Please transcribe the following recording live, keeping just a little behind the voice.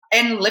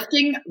And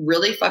lifting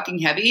really fucking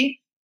heavy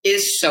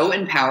is so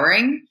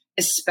empowering,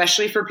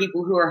 especially for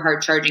people who are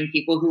hard charging,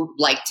 people who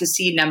like to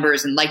see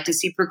numbers and like to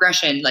see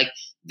progression. Like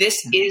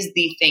this is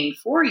the thing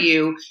for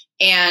you.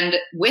 And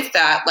with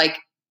that, like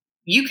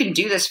you can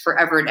do this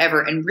forever and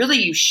ever. And really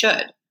you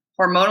should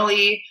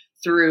hormonally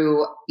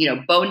through,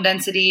 bone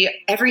density,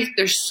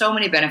 there's so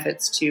many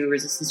benefits to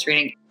resistance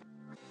training.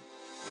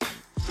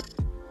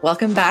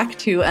 Welcome back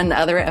to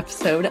another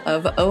episode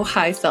of Oh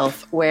Hi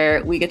Self,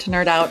 where we get to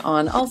nerd out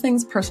on all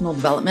things personal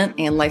development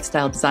and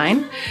lifestyle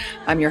design.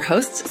 I'm your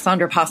host,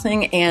 Sandra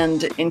Possing,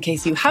 and in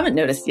case you haven't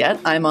noticed yet,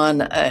 I'm on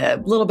a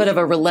little bit of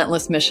a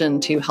relentless mission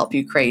to help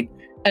you create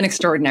an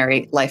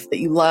extraordinary life that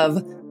you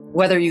love,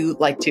 whether you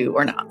like to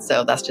or not.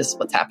 So that's just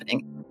what's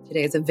happening.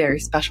 Today is a very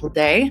special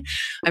day.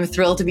 I'm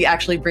thrilled to be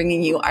actually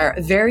bringing you our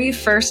very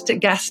first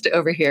guest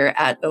over here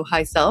at Oh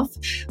Hi Self,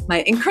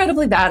 my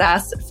incredibly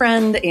badass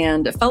friend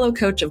and fellow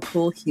coach of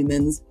cool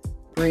humans,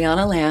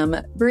 Brianna Lamb.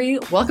 Bri,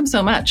 welcome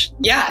so much.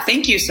 Yeah,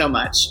 thank you so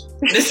much.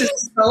 This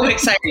is so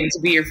exciting to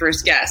be your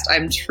first guest.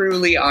 I'm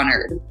truly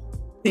honored.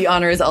 The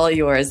honor is all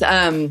yours.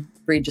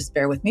 Bri, just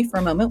bear with me for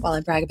a moment while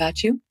I brag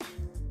about you.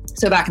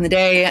 So back in the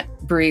day,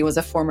 Bri was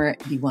a former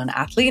D1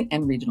 athlete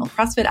and regional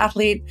CrossFit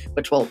athlete,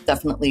 which we'll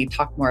definitely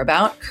talk more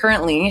about.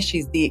 Currently,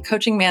 she's the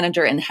coaching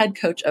manager and head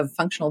coach of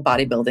functional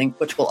bodybuilding,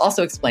 which we'll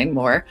also explain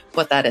more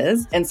what that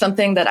is. And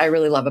something that I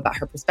really love about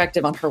her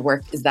perspective on her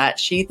work is that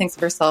she thinks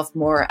of herself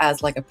more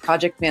as like a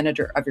project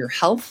manager of your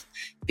health,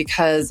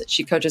 because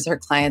she coaches her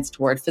clients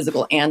toward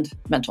physical and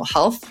mental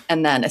health.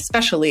 And then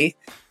especially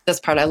this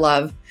part I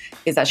love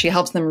is that she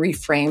helps them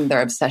reframe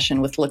their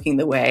obsession with looking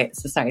the way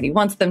society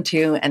wants them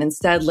to, and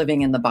instead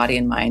living in the body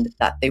and mind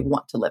that they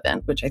want to live in,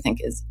 which I think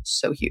is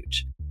so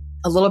huge.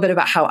 A little bit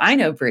about how I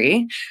know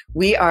Bri.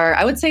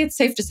 I would say it's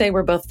safe to say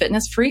we're both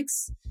fitness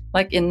freaks,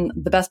 like in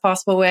the best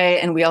possible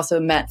way. And we also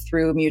met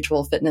through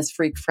mutual fitness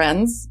freak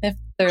friends, if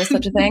there is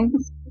such a thing.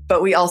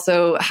 But we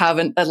also have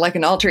an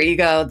alter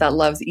ego that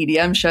loves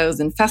EDM shows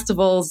and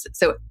festivals.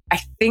 So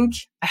I think,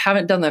 I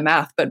haven't done the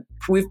math, but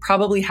we've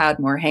probably had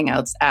more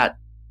hangouts at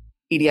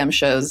EDM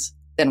shows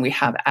than we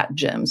have at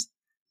gyms.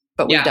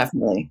 But we've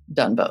definitely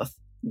done both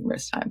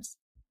numerous times.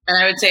 And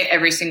I would say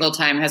every single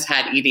time has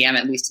had EDM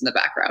at least in the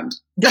background.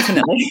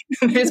 Definitely.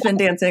 There's been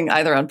dancing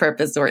either on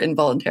purpose or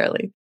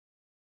involuntarily.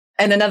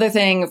 And another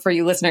thing for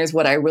you listeners,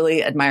 what I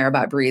really admire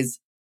about Bri's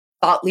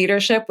thought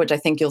leadership, which I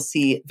think you'll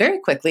see very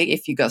quickly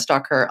if you go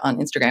stalk her on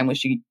Instagram,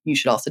 which you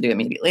should also do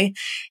immediately,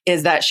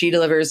 is that she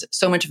delivers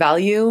so much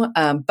value,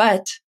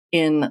 but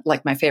in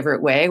like my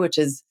favorite way, which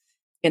is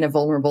in a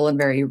vulnerable and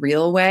very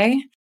real way.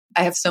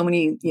 I have so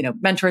many,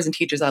 mentors and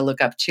teachers I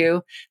look up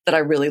to that I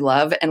really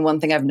love. And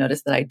one thing I've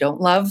noticed that I don't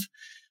love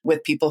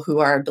with people who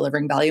are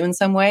delivering value in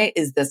some way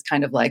is this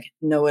kind of like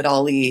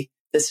know-it-all-y,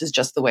 this is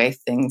just the way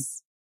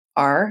things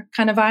are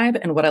kind of vibe.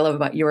 And what I love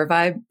about your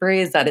vibe,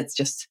 Bri, is that it's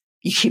just,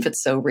 you keep it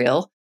so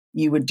real.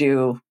 You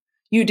do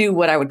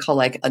what I would call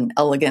like an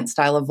elegant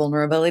style of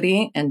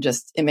vulnerability, and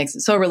just, it makes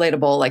it so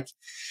relatable. Like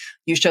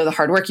you show the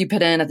hard work you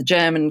put in at the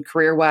gym and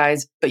career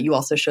wise, but you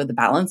also show the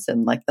balance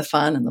and like the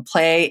fun and the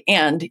play.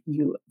 And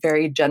you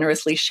very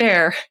generously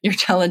share your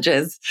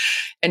challenges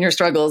and your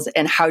struggles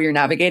and how you're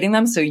navigating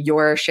them. So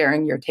you're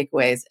sharing your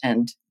takeaways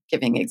and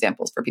giving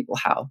examples for people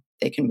how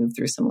they can move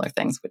through similar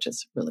things, which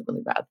is really,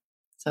 really rad.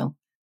 So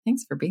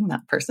thanks for being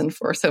that person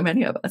for so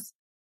many of us.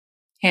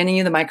 Handing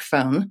you the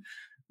microphone.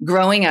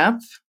 Growing up,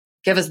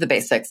 give us the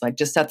basics, like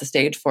just set the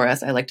stage for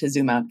us. I like to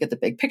zoom out, get the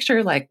big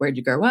picture. Like, where'd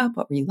you grow up?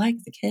 What were you like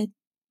as a kid?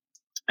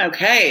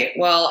 Okay.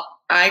 Well,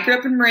 I grew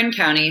up in Marin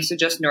County, so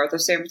just north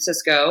of San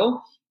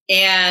Francisco.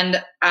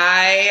 And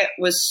I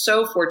was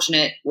so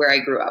fortunate where I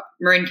grew up.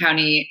 Marin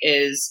County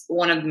is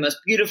one of the most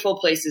beautiful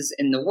places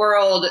in the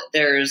world.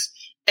 There's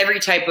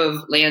every type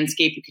of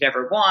landscape you could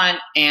ever want,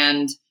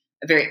 and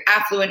a very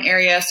affluent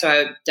area. So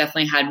I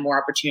definitely had more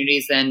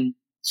opportunities than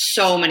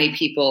so many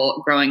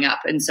people growing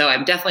up. And so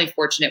I'm definitely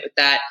fortunate with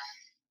that.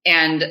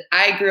 And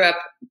I grew up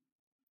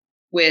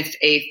with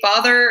a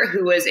father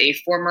who was a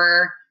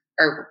former,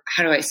 or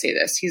how do I say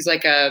this? He's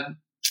like a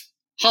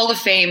Hall of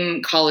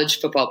Fame college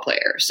football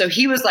player. So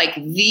he was like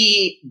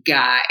the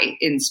guy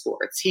in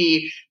sports.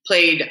 He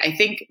played, I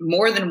think,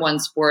 more than one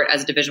sport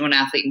as a Division I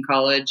athlete in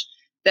college,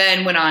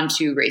 then went on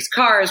to race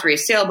cars,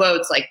 race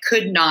sailboats, like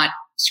could not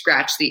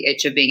scratch the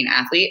itch of being an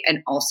athlete,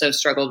 and also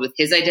struggled with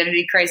his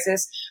identity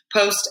crisis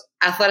post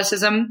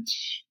athleticism.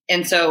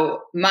 And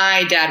so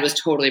my dad was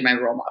totally my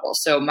role model.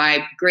 So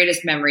my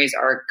greatest memories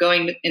are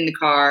going in the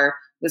car,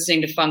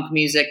 listening to funk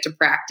music to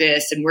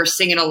practice, and we're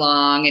singing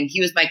along, and he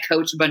was my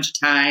coach a bunch of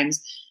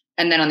times.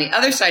 And then on the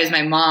other side is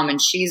my mom,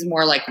 and she's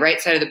more like right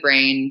side of the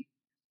brain,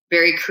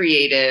 very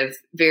creative,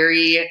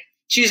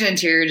 she's an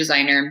interior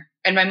designer.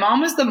 And my mom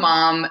was the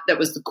mom that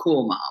was the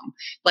cool mom.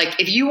 Like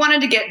if you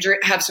wanted to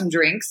have some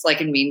drinks, like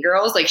in Mean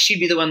Girls, like she'd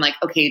be the one like,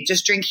 okay,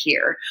 just drink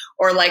here.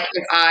 Or like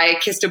if I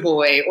kissed a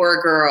boy or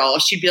a girl,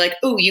 she'd be like,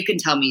 oh, you can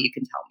tell me.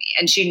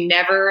 And she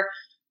never,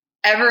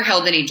 ever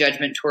held any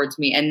judgment towards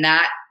me. And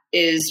that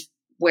is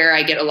where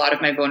I get a lot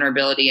of my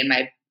vulnerability and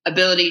my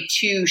ability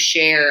to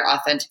share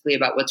authentically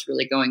about what's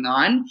really going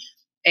on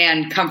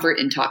and comfort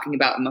in talking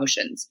about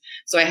emotions.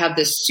 So I have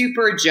this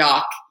super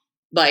jock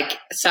like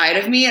side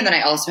of me. And then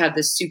I also have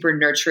this super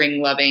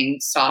nurturing, loving,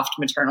 soft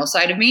maternal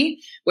side of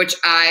me, which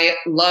I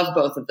love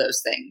both of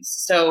those things.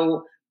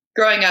 So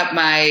growing up,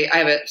 I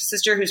have a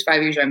sister who's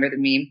 5 years younger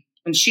than me,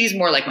 and she's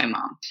more like my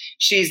mom.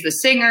 She's the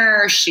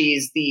singer,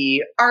 she's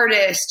the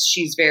artist,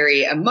 she's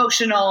very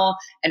emotional,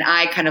 and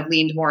I kind of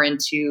leaned more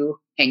into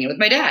hanging with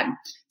my dad.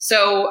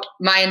 So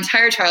my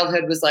entire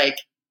childhood was like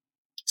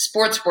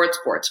sports,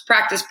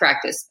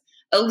 practice,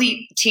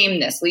 elite team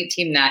this, elite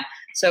team that.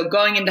 So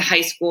going into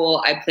high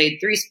school, I played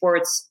 3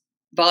 sports: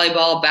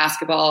 volleyball,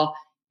 basketball,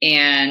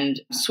 and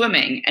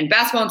swimming. And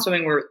basketball and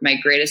swimming were my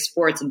greatest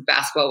sports, and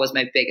basketball was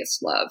my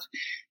biggest love.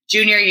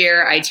 Junior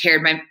year, I tore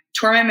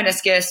my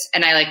meniscus,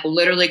 and I like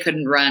literally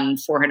couldn't run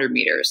 400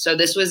 meters. So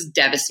this was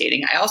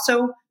devastating. I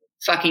also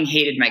fucking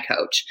hated my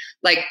coach.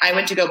 Like I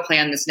went to go play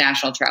on this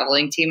national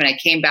traveling team, and I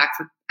came back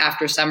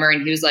after summer,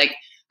 and he was like,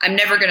 I'm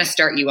never going to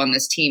start you on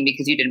this team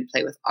because you didn't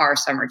play with our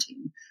summer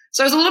team.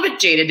 So I was a little bit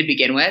jaded to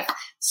begin with.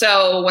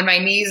 So when my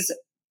knees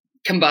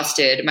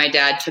combusted, my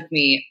dad took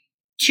me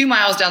 2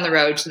 miles down the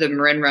road to the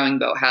Marin Rowing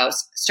Boathouse,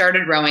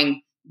 started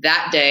rowing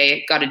that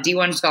day, got a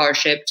D1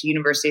 scholarship to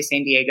University of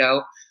San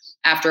Diego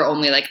after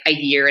only like a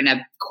year and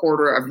a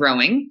quarter of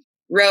rowing.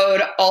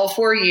 Rowed all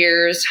 4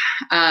 years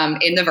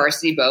in the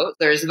varsity boat.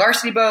 There's the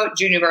varsity boat,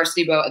 junior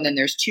varsity boat, and then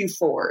there's 2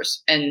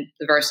 4s. And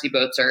the varsity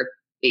boats are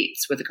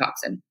 8s with a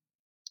coxswain.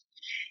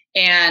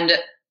 And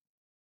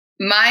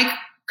my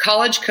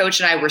college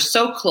coach and I were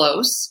so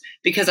close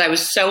because I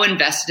was so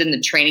invested in the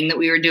training that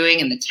we were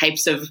doing and the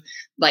types of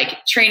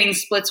like training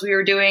splits we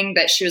were doing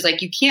that she was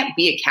like, you can't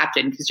be a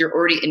captain because you're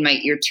already in my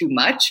ear too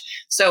much.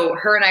 So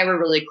her and I were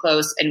really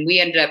close, and we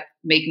ended up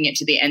making it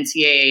to the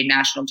NCAA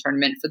national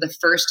tournament for the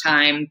first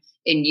time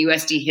in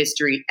USD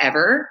history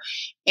ever.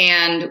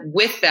 And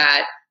with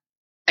that,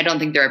 I don't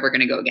think they're ever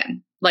going to go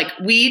again. Like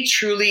we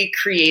truly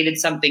created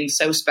something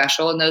so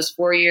special in those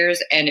 4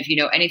 years. And if you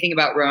know anything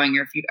about rowing,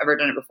 or if you've ever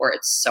done it before,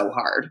 it's so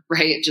hard,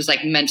 right? Just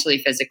like mentally,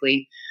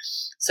 physically.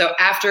 So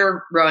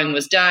after rowing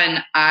was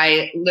done,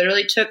 I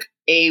literally took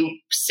a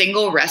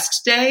single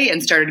rest day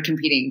and started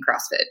competing in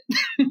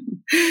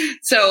CrossFit.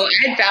 So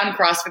I had found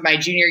CrossFit my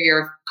junior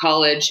year of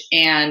college,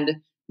 and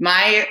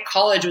my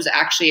college was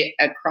actually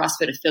a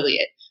CrossFit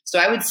affiliate. So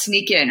I would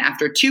sneak in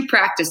after 2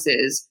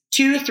 practices,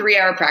 2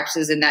 3-hour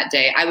practices in that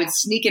day. I would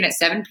sneak in at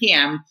 7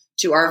 p.m.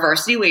 to our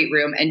varsity weight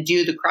room and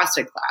do the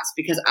CrossFit class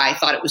because I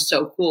thought it was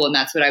so cool. And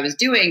that's what I was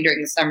doing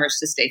during the summers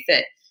to stay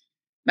fit.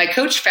 My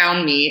coach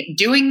found me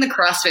doing the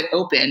CrossFit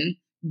Open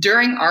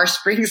during our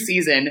spring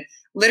season,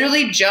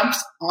 literally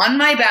jumps on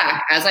my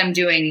back as I'm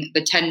doing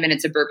the 10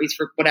 minutes of burpees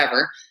for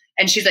whatever.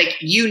 And she's like,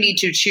 you need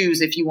to choose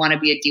if you want to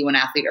be a D1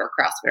 athlete or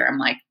a CrossFitter. I'm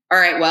like, all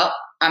right, well,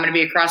 I'm going to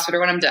be a CrossFitter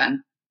when I'm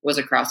done. Was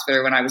a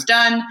CrossFitter when I was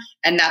done.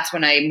 And that's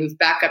when I moved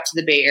back up to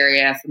the Bay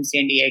Area from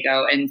San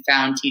Diego and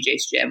found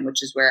TJ's Gym,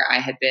 which is where I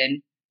had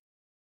been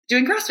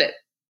doing CrossFit.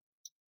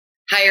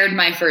 Hired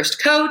my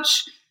first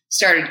coach,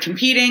 started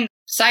competing.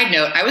 Side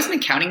note, I was an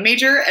accounting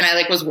major and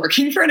I was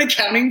working for an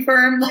accounting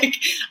firm.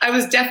 I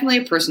was definitely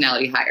a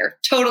personality hire.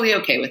 Totally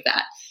okay with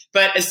that.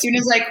 But as soon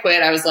as I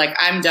quit, I was like,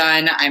 I'm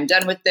done. I'm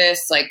done with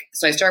this.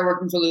 So I started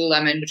working for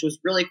Lululemon, which was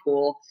really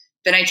cool.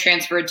 Then I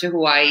transferred to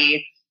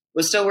Hawaii,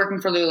 was still working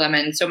for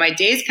Lululemon. So my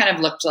days kind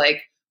of looked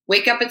like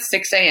wake up at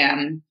 6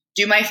 a.m.,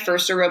 do my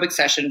first aerobic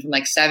session from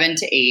 7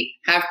 to 8,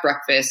 have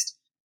breakfast,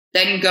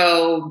 then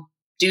go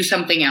do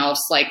something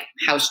else like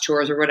house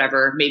chores or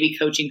whatever, maybe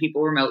coaching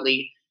people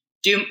remotely,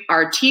 do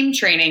our team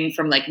training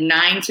from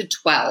 9 to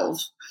 12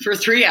 for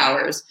 3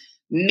 hours,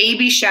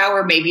 maybe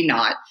shower, maybe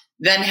not,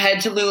 then head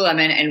to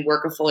Lululemon and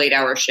work a full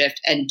 8-hour shift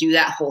and do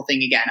that whole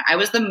thing again. I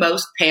was the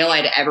most pale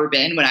I'd ever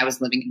been when I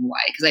was living in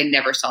Hawaii because I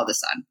never saw the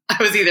sun.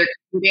 I was either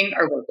commuting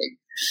or working.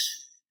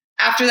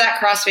 After that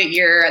CrossFit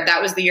year,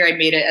 that was the year I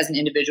made it as an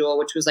individual,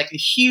 which was a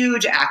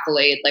huge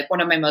accolade,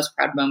 one of my most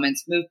proud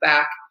moments. Moved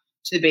back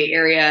to the Bay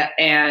Area,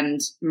 and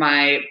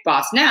my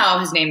boss now,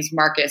 his name's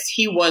Marcus.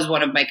 He was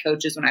one of my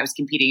coaches when I was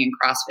competing in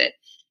CrossFit.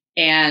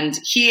 And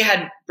he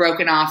had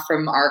broken off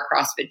from our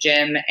CrossFit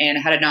gym and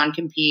had a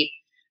non-compete.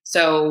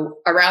 So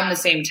around the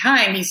same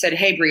time, he said,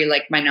 hey, Brie,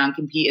 my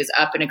non-compete is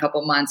up in a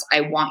couple months.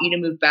 I want you to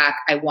move back.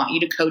 I want you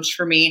to coach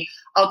for me.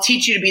 I'll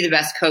teach you to be the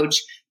best coach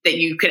that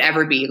you could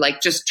ever be.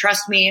 Just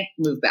trust me,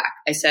 move back.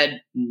 I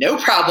said, no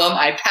problem.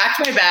 I packed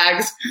my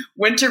bags,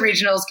 went to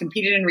regionals,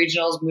 competed in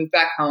regionals, moved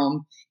back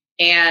home,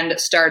 and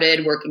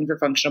started working for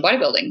functional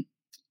bodybuilding.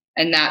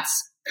 And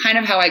that's kind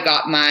of how I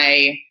got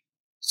my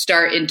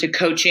start into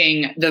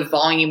coaching the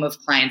volume of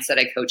clients that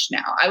I coach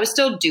now. I was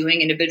still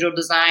doing individual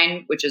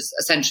design, which is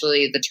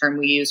essentially the term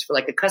we use for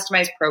a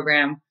customized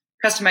program,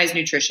 customized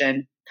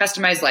nutrition,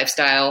 customized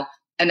lifestyle,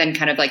 and then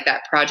kind of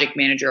that project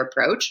manager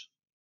approach.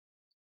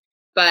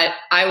 But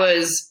I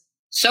was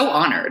so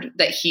honored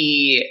that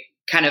he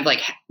kind of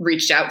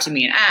reached out to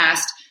me and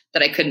asked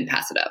that I couldn't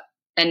pass it up.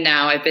 And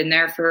now I've been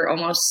there for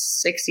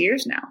almost 6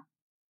 years now.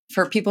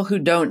 For people who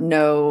don't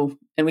know,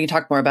 and we can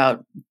talk more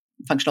about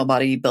functional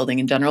bodybuilding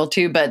in general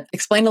too. But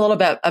explain a little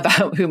bit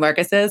about who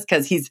Marcus is,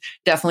 because he's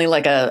definitely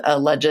like a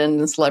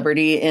legend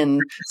celebrity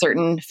in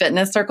certain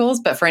fitness circles.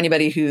 But for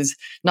anybody who's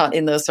not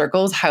in those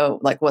circles,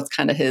 what's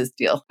kind of his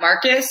deal?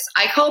 Marcus,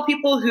 I call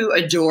people who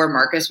adore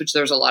Marcus, which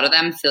there's a lot of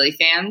them, Philly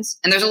fans.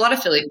 And there's a lot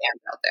of Philly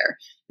fans out there.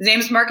 His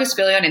name's Marcus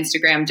Philly on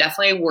Instagram.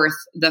 Definitely worth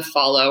the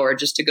follow, or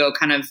just to go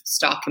kind of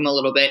stalk him a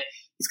little bit.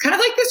 He's kind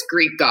of like this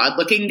Greek god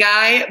looking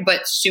guy,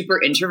 but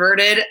super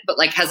introverted, but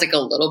like has like a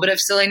little bit of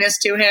silliness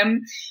to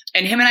him.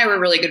 And him and I were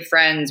really good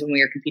friends when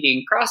we were competing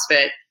in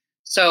CrossFit.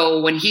 So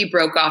when he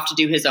broke off to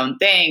do his own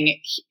thing,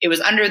 it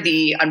was under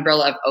the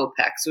umbrella of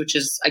OPEX, which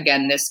is,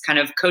 again, this kind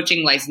of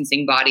coaching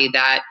licensing body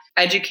that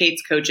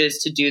educates coaches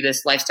to do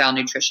this lifestyle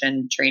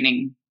nutrition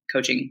training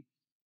coaching.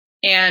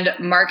 And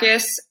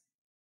Marcus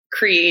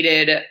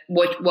created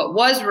what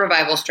was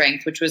Revival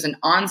Strength, which was an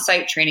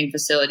on-site training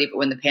facility. But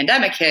when the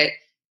pandemic hit,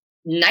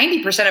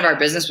 90% of our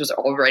business was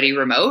already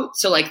remote.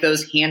 So like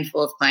those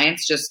handful of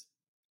clients just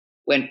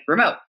went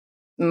remote.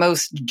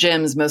 Most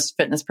gyms, most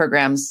fitness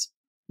programs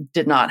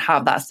did not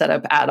have that set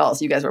up at all.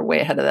 So you guys were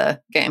way ahead of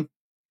the game.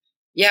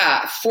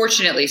 Yeah,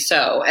 fortunately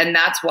so. And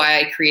that's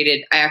why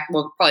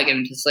we'll probably get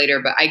into this later,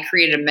 but I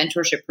created a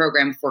mentorship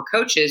program for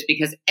coaches,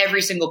 because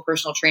every single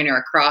personal trainer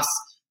across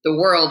the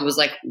world was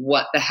like,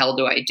 what the hell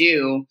do I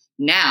do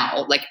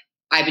now? Like,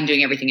 I've been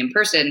doing everything in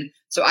person.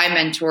 So I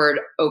mentored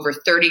over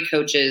 30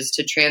 coaches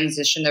to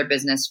transition their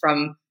business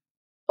from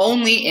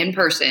only in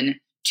person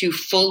to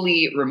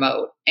fully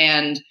remote,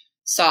 and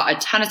saw a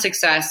ton of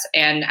success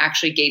and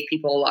actually gave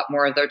people a lot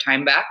more of their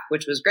time back,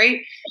 which was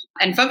great.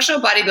 And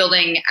functional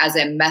bodybuilding as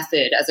a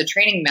method, as a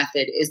training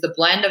method, is the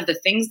blend of the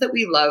things that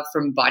we love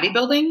from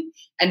bodybuilding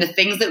and the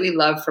things that we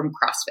love from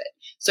CrossFit.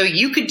 So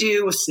you could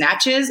do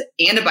snatches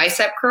and a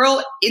bicep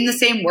curl in the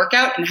same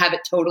workout and have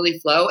it totally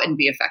flow and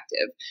be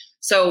effective.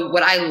 So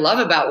what I love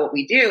about what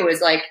we do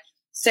is, like,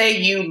 say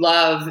you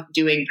love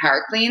doing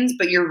power cleans,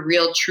 but your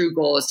real true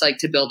goal is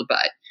to build a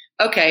butt.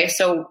 Okay,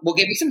 so we'll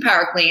give you some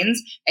power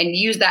cleans and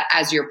use that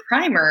as your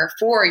primer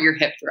for your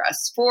hip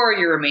thrusts, for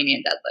your Romanian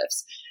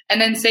deadlifts. And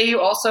then say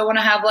you also want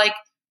to have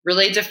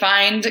really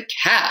defined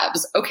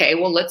calves. Okay,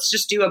 well, let's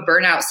just do a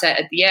burnout set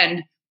at the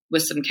end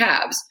with some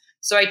calves.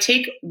 So I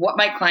take what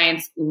my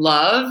clients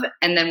love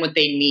and then what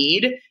they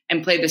need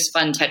and play this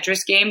fun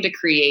Tetris game to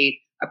create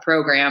a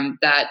program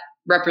that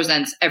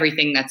represents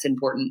everything that's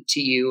important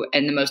to you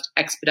and the most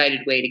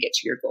expedited way to get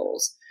to your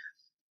goals.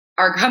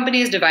 Our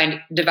company is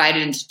divided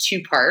into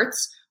two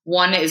parts.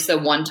 One is the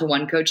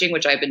one-to-one coaching,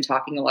 which I've been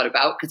talking a lot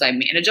about because I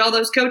manage all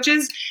those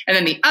coaches. And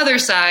then the other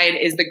side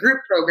is the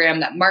group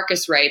program that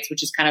Marcus writes,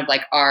 which is kind of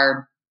like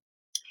our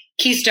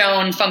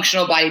keystone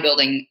functional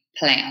bodybuilding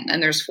plan.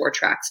 And there's 4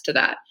 tracks to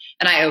that.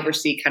 And I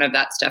oversee kind of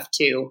that stuff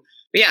too.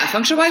 But yeah,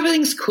 functional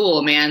bodybuilding is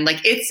cool, man.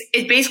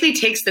 It basically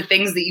takes the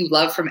things that you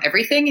love from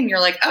everything, and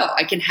you're like, oh,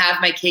 I can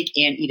have my cake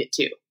and eat it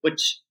too,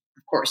 which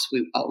of course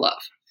we all love.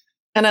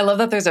 And I love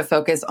that there's a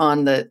focus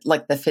on the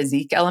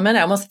physique element.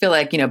 I almost feel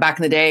like, back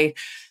in the day,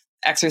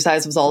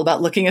 exercise was all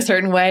about looking a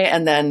certain way.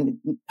 And then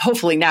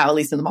hopefully now, at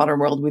least in the modern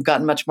world, we've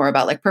gotten much more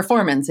about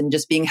performance and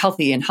just being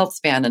healthy and health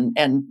span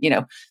and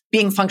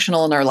being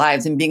functional in our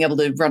lives and being able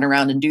to run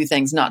around and do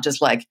things, not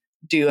just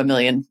do a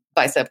million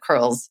bicep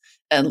curls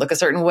and look a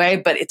certain way.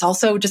 But it's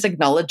also just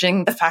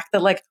acknowledging the fact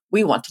that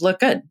we want to look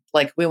good.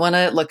 We want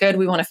to look good.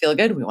 We want to feel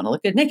good. We want to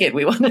look good naked.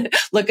 We want to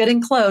look good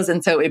in clothes.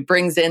 And so it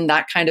brings in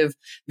that kind of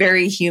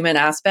very human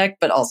aspect,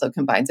 but also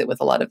combines it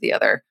with a lot of the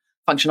other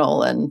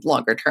functional and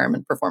longer term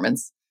and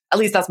performance. At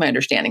least that's my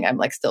understanding. I'm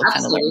still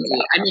kind of learning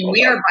about. I mean,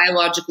 we are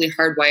biologically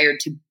hardwired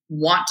to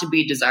want to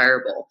be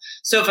desirable.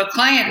 So if a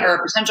client or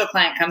a potential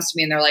client comes to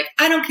me and they're like,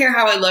 I don't care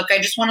how I look, I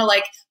just want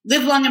to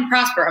live long and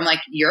prosper. I'm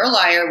like, you're a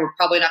liar. We're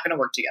probably not going to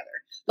work together.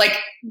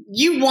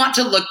 You want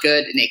to look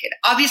good naked.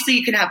 Obviously,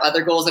 you can have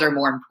other goals that are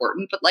more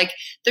important, but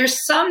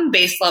there's some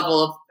base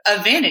level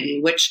of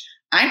vanity, which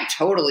I'm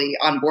totally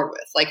on board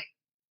with.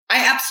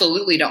 I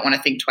absolutely don't want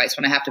to think twice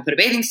when I have to put a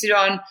bathing suit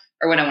on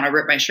or when I want to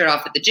rip my shirt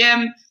off at the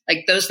gym.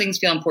 Those things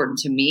feel important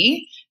to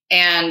me.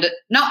 And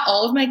not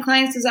all of my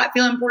clients does that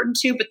feel important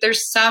to, but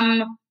there's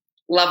some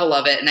level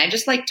of it. And I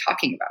just like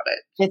talking about it.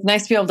 It's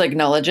nice to be able to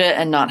acknowledge it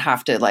and not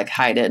have to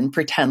hide it and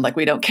pretend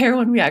we don't care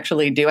when we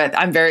actually do it.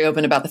 I'm very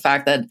open about the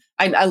fact that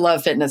I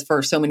love fitness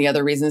for so many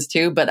other reasons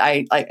too. But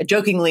I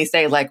jokingly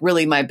say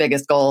really my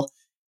biggest goal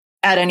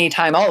at any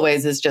time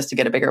always is just to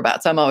get a bigger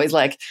butt. So I'm always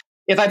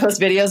if I post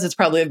videos, it's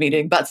probably of me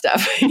doing butt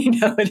stuff.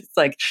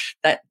 It's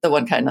that the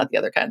one kind, not the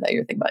other kind that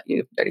you're thinking about,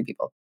 you dirty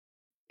people.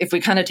 If we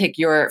kind of take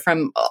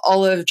from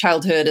all of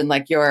childhood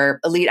and your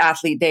elite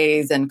athlete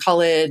days and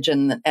college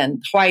and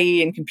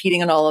Hawaii and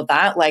competing and all of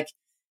that,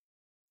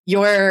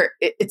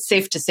 it's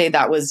safe to say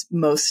that was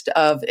most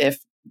of, if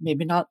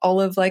maybe not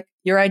all of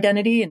your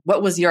identity. And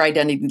what was your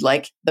identity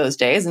those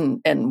days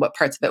and what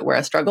parts of it were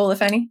a struggle,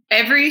 if any?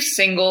 Every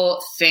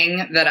single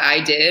thing that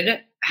I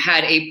did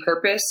had a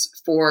purpose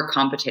for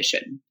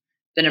competition.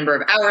 The number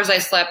of hours I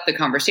slept, the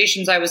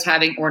conversations I was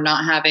having or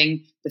not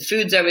having, the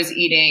foods I was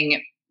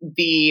eating,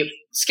 the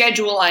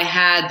schedule I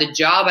had, the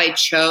job I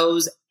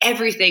chose,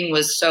 everything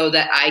was so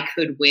that I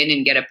could win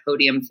and get a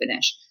podium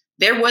finish.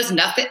 There was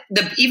nothing,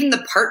 even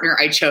the partner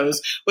I chose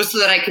was so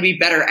that I could be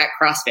better at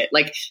CrossFit.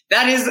 Like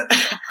that is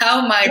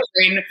how my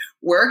brain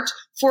worked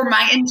for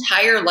my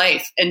entire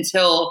life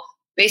until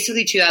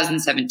basically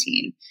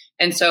 2017.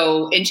 And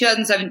so in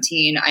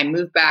 2017, I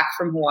moved back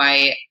from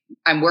Hawaii.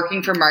 I'm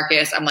working for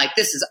Marcus. I'm like,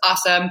 this is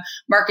awesome.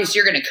 Marcus,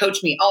 you're going to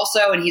coach me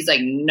also. And he's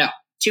like, no,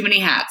 too many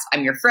hats.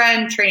 I'm your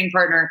friend, training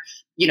partner,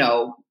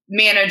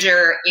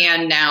 manager,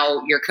 and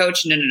now your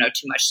coach. No,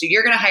 too much. So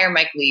you're going to hire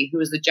Mike Lee, who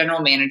is the general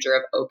manager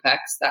of OPEX,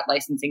 that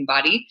licensing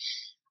body.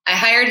 I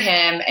hired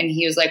him and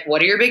he was like,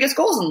 what are your biggest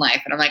goals in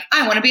life? And I'm like,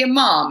 I want to be a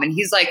mom. And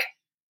he's like,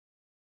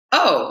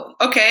 oh,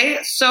 okay.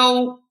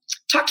 So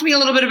talk to me a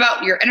little bit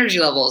about your energy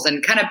levels,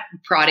 and kind of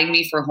prodding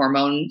me for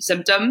hormone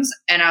symptoms.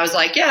 And I was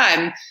like, yeah,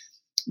 I'm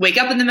wake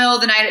up in the middle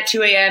of the night at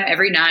 2 a.m.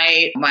 every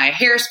night. My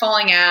hair's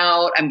falling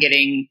out. I'm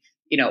getting,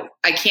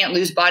 I can't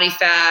lose body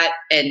fat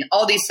and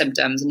all these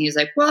symptoms. And he's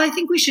like, well, I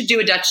think we should do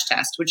a Dutch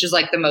test, which is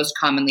like the most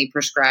commonly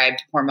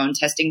prescribed hormone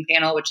testing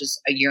panel, which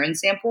is a urine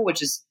sample,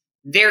 which is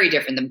very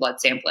different than blood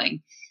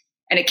sampling.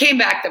 And it came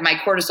back that my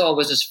cortisol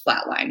was just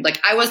flatlined.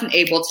 Like I wasn't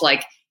able to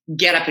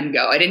get up and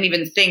go. I didn't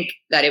even think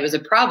that it was a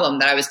problem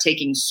that I was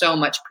taking so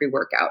much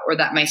pre-workout or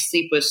that my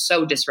sleep was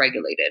so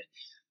dysregulated.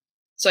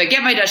 So I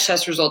get my Dutch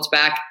test results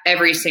back.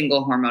 Every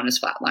single hormone is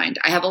flatlined.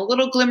 I have a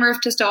little glimmer of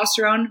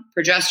testosterone,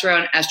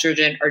 progesterone,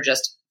 estrogen are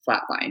just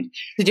flatlined.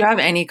 Did you have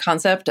any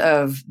concept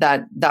of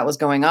that was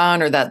going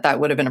on, or that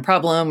would have been a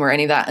problem, or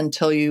any of that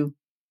until you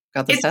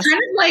got this test? It's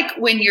kind of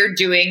like when you're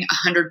doing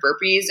 100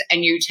 burpees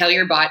and you tell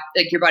your body,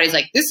 your body's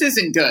like, this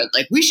isn't good.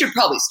 Like we should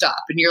probably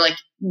stop. And you're like,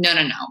 no,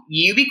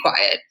 you be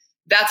quiet.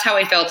 That's how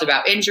I felt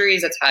about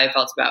injuries. That's how I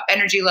felt about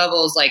energy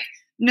levels. Like,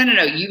 no,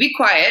 you be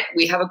quiet.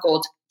 We have a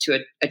goal to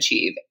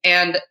achieve.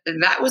 And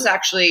that was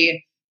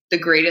actually the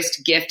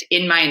greatest gift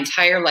in my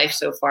entire life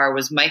so far,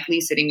 was Mike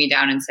Lee sitting me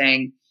down and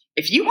saying,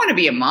 if you want to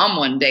be a mom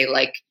one day,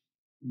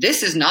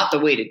 this is not the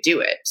way to do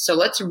it. So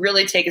let's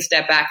really take a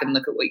step back and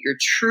look at what your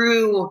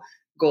true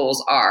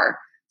goals are.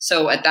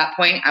 So at that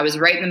point, I was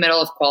right in the middle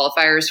of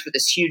qualifiers for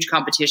this huge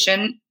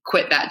competition,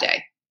 quit that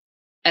day.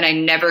 And I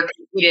never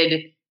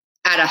competed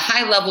at a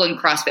high level in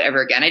CrossFit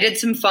ever again. I did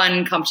some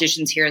fun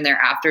competitions here and there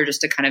after,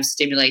 just to kind of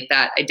stimulate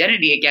that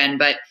identity again.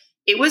 But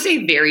it was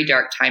a very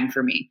dark time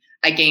for me.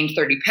 I gained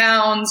 30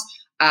 pounds.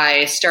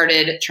 I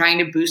started trying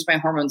to boost my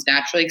hormones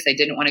naturally because I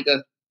didn't want to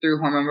go through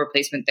hormone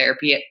replacement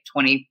therapy at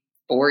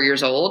 24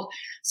 years old.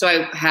 So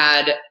I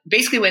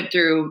went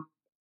through,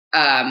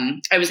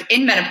 I was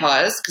in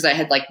menopause because I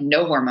had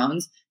no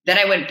hormones. Then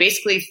I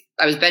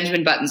was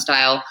Benjamin Button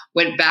style,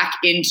 went back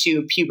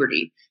into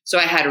puberty. So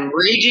I had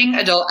raging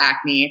adult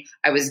acne.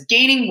 I was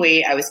gaining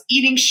weight. I was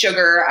eating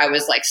sugar. I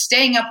was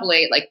staying up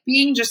late,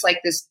 being just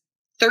this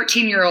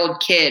 13-year-old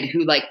kid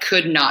who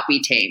could not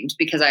be tamed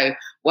because I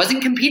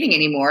wasn't competing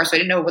anymore. So I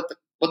didn't know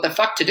what the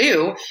fuck to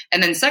do.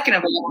 And then second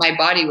of all, my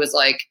body was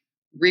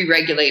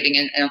re-regulating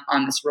and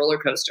on this roller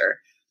coaster.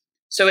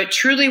 So it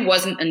truly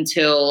wasn't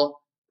until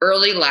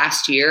early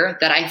last year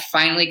that I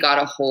finally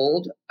got a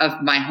hold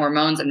of my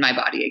hormones and my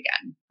body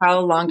again. How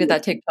long did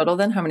that take total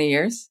then? How many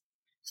years?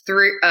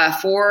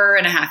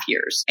 4.5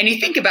 years. And you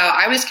think about,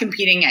 I was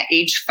competing at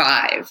age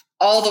 5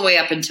 all the way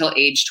up until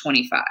age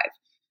 25.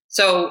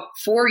 So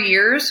 4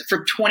 years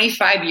for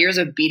 25 years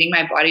of beating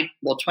my body,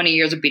 20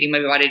 years of beating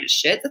my body to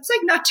shit, that's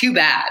not too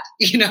bad,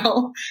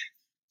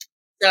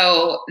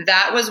 So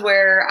that was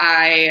where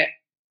I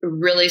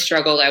really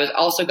struggled. I was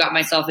also got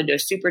myself into a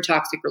super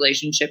toxic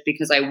relationship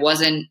because I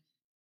wasn't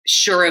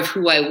sure of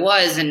who I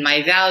was and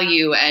my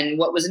value and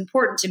what was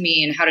important to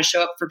me and how to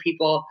show up for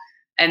people.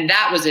 And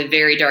that was a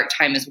very dark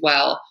time as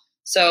well.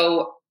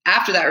 So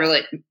after that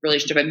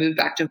relationship, I moved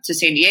back to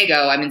San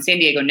Diego. I'm in San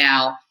Diego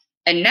now.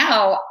 And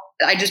now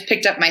I just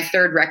picked up my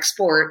third rec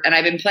sport, and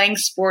I've been playing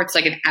sports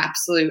like an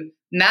absolute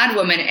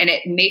madwoman, and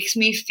it makes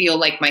me feel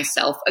like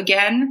myself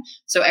again.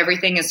 So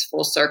everything is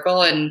full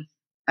circle, and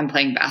I'm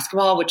playing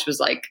basketball, which was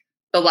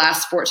the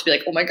last sport to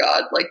be oh my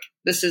God,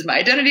 this is my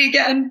identity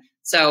again.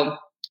 So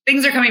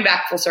things are coming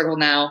back full circle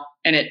now,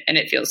 and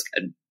it feels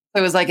good. It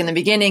was in the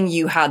beginning,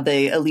 you had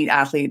the elite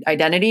athlete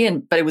identity,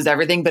 but it was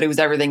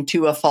everything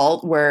to a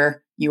fault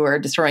where you were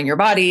destroying your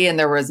body and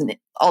there was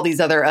all these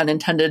other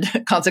unintended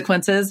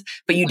consequences,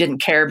 but you didn't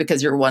care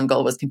because your one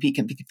goal was compete.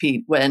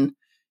 And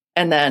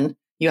then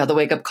you had the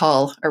wake up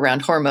call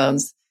around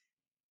hormones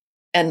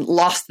and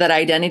lost that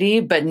identity.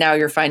 But now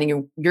you're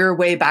finding your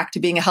way back to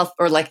being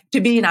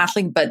to be an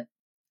athlete, but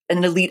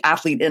an elite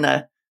athlete in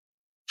a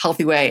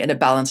healthy way, in a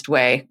balanced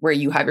way where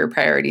you have your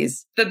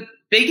priorities. The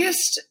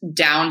biggest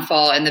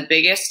downfall and the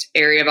biggest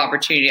area of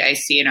opportunity I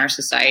see in our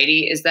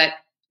society is that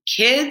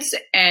kids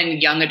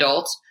and young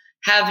adults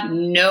have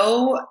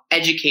no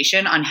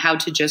education on how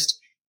to just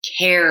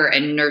care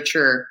and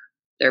nurture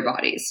their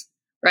bodies,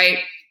 right?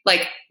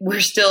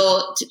 We're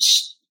still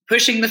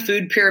pushing the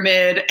food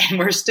pyramid, and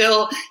we're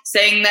still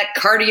saying that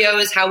cardio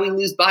is how we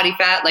lose body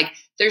fat.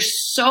 there's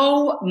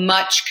so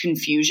much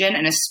confusion.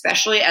 And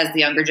especially as the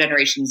younger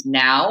generations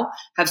now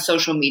have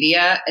social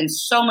media and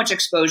so much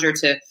exposure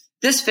to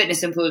this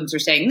fitness influencer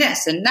saying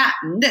this and that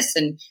and this,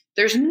 and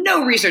there's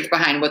no research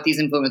behind what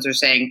these influencers are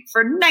saying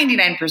for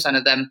 99%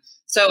 of them.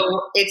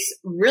 So it's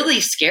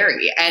really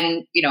scary.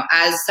 And, you know,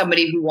 as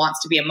somebody who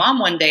wants to be a mom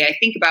one day, I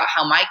think about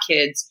how my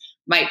kids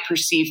might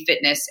perceive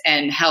fitness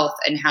and health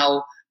and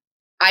how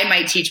I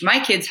might teach my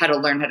kids how to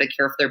learn how to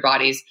care for their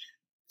bodies.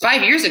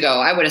 5 years ago,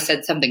 I would have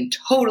said something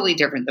totally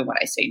different than what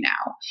I say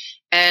now.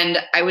 And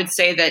I would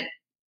say that,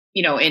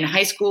 you know, in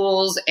high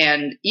schools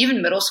and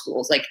even middle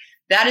schools, like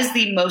that is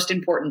the most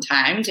important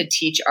time to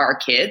teach our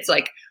kids,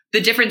 like the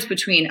difference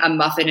between a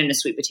muffin and a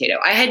sweet potato.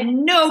 I had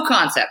no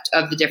concept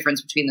of the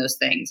difference between those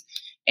things.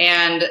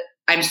 And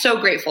I'm so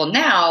grateful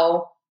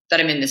now that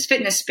I'm in this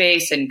fitness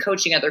space and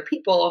coaching other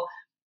people.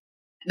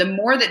 The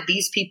more that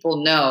these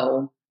people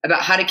know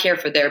about how to care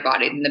for their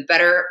body, then the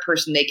better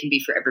person they can be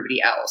for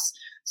everybody else.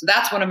 So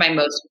that's one of my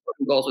most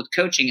important goals with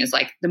coaching is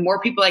like the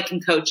more people I can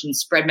coach and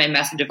spread my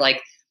message of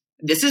like,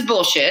 this is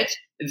bullshit,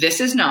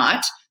 this is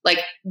not, like,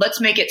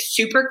 let's make it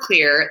super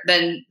clear,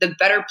 then the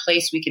better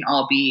place we can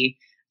all be.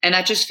 And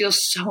that just feels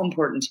so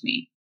important to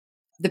me.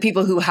 The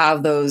people who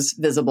have those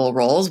visible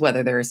roles,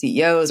 whether they're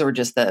CEOs or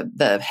just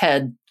the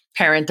head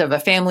parent of a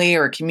family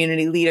or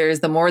community leaders,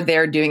 the more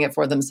they're doing it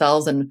for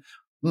themselves and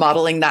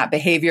modeling that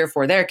behavior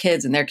for their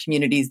kids and their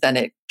communities, then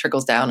it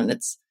trickles down and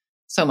it's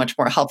so much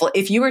more helpful.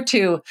 If you were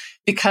to,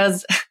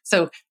 because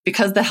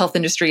the health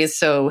industry is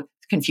so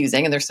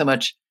confusing and there's so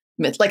much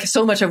myth, like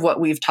so much of what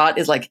we've taught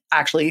is like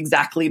actually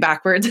exactly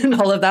backwards and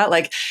all of that,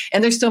 like,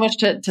 and there's so much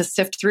to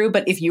sift through.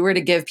 But if you were to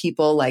give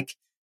people like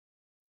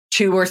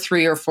 2 or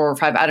 3 or 4 or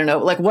 5, I don't know,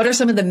 like what are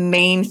some of the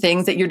main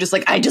things that you're just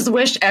like, I just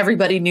wish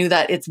everybody knew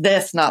that it's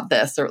this, not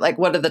this, or like,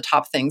 what are the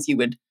top things you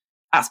would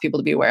ask people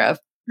to be aware of?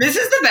 This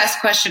is the best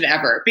question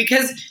ever,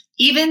 because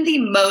even the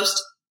most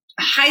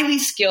highly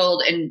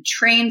skilled and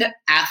trained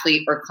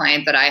athlete or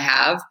client that I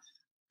have,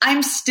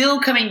 I'm still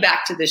coming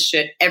back to this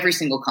shit every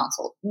single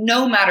consult,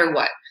 no matter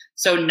what.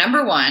 So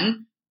number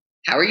one,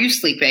 how are you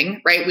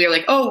sleeping, right? We are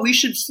like, oh, we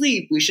should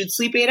sleep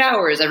 8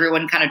 hours.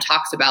 Everyone kind of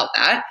talks about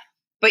that.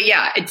 But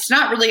yeah, it's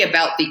not really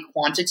about the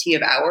quantity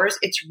of hours.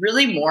 It's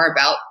really more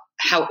about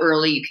how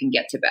early you can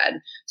get to bed.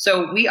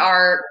 So we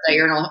are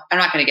diurnal. I'm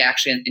not going to get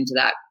actually into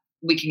that.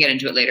 We can get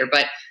into it later.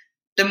 But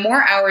the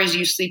more hours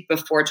you sleep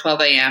before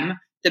 12 a.m.,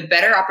 the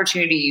better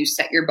opportunity you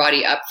set your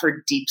body up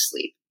for deep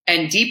sleep.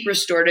 And deep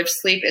restorative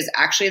sleep is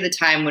actually the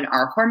time when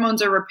our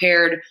hormones are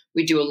repaired.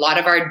 We do a lot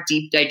of our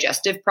deep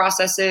digestive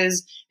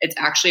processes. It's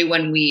actually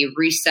when we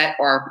reset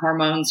our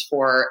hormones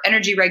for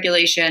energy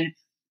regulation.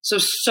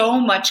 So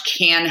much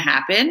can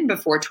happen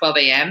before 12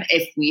 a.m.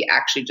 if we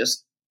actually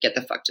just get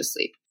the fuck to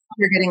sleep.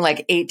 You're getting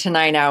like 8 to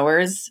 9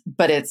 hours,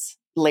 but it's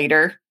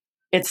later.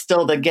 It's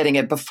still the getting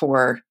it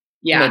before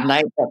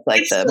midnight. That's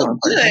like it's still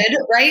good,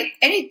 right?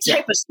 Any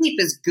type of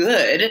sleep is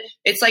good.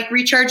 It's like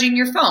recharging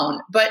your phone.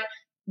 But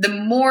the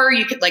more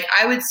you could, like,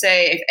 I would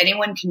say if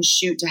anyone can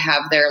shoot to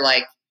have their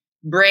like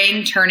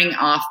brain turning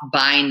off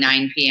by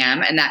 9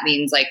 p.m. and that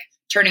means like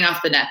turning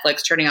off the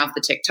Netflix, turning off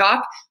the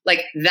TikTok,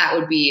 like that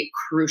would be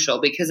crucial,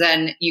 because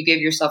then you give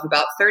yourself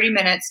about 30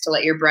 minutes to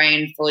let your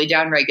brain fully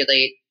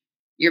downregulate.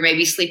 You're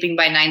maybe sleeping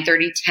by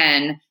 9:30,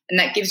 10, and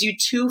that gives you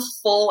 2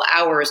 full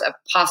hours of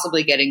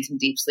possibly getting some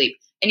deep sleep.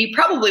 And you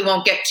probably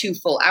won't get 2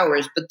 full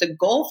hours, but the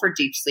goal for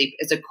deep sleep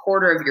is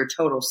 1/4 of your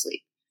total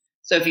sleep.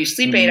 So if you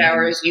sleep 8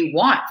 hours, you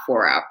want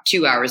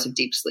 2 hours of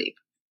deep sleep.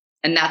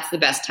 And that's the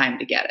best time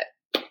to get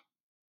it.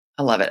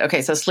 I love it.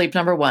 Okay, so sleep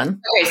number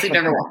one. Okay, sleep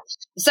number one.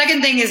 The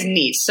second thing is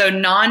NEAT, so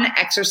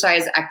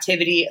non-exercise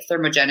activity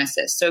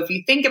thermogenesis. So if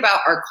you think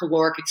about our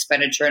caloric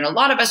expenditure, and a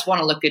lot of us want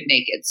to look good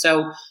naked.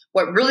 So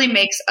what really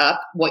makes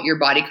up what your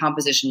body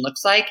composition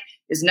looks like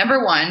is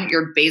number one,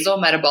 your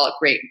basal metabolic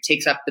rate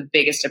takes up the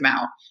biggest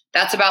amount.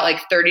 That's about like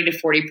 30 to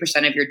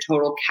 40% of your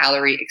total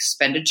calorie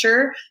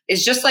expenditure.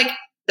 Is just like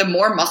the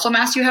more muscle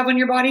mass you have on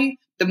your body,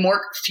 the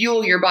more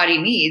fuel your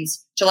body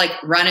needs to like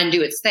run and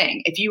do its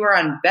thing. If you are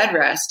on bed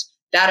rest,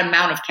 that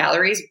amount of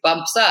calories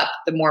bumps up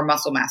the more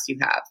muscle mass you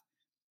have.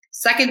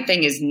 Second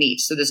thing is NEAT,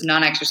 so this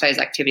non-exercise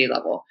activity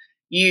level.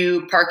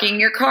 You parking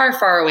your car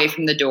far away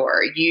from the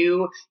door,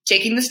 you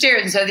taking the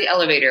stairs instead of the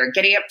elevator,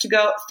 getting up to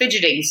go,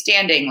 fidgeting,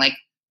 standing, like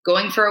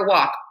going for a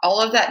walk. All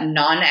of that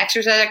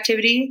non-exercise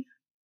activity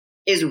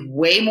is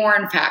way more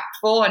impactful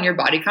on your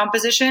body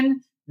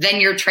composition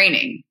than your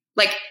training.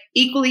 Like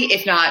equally,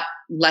 if not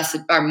less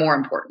or more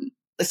important.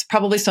 It's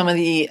probably some of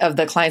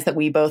the clients that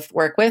we both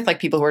work with, like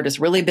people who are just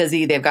really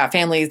busy. They've got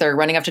families. They're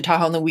running up to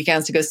Tahoe on the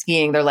weekends to go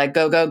skiing. They're like,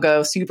 go, go,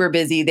 go, super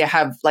busy. They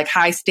have like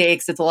high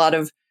stakes. It's a lot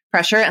of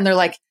pressure. And they're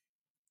like,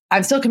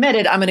 I'm still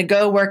committed. I'm going to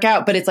go work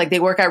out. But it's like they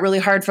work out really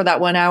hard for that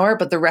 1 hour,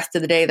 but the rest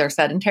of the day they're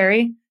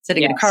sedentary,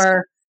 sitting in a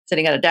car,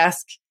 sitting at a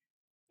desk.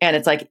 And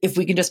it's like, if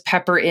we can just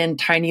pepper in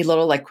tiny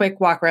little, like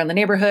quick walk around the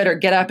neighborhood or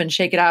get up and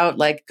shake it out,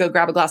 like go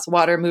grab a glass of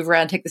water, move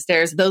around, take the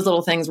stairs. Those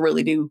little things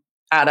really do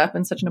add up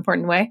in such an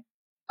important way.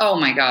 Oh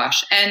my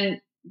gosh.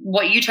 And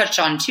what you touched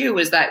on too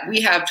was that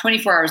we have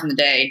 24 hours in the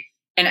day.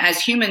 And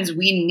as humans,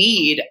 we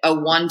need a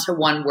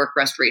 1-to-1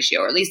 work-rest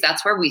ratio, or at least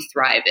that's where we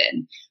thrive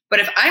in. But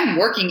if I'm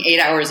working 8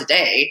 hours a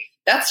day,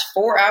 that's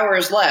 4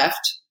 hours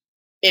left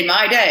in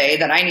my day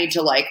that I need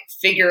to like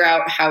figure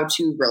out how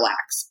to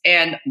relax.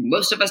 And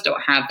most of us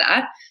don't have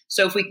that.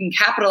 So if we can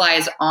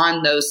capitalize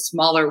on those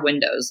smaller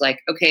windows, like,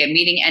 okay, a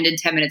meeting ended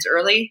 10 minutes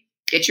early,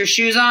 get your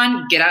shoes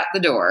on, get out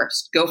the door,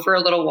 go for a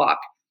little walk.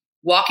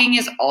 Walking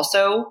is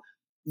also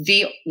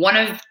the one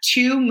of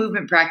 2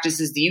 movement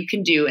practices that you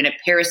can do in a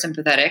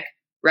parasympathetic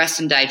rest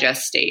and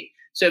digest state.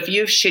 So if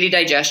you have shitty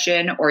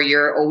digestion, or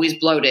you're always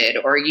bloated,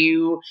 or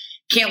you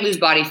can't lose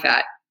body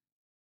fat,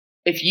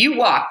 if you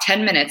walk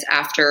 10 minutes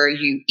after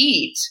you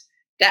eat,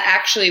 that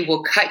actually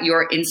will cut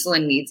your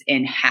insulin needs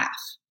in half.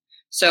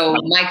 So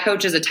my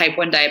coach is a type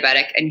 1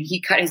 diabetic, and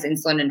he cut his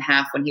insulin in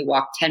half when he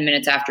walked 10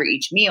 minutes after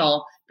each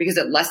meal, because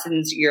it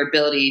lessens your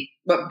ability,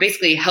 but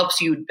basically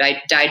helps you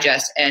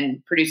digest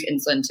and produce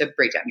insulin to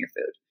break down your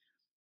food.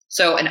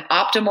 So an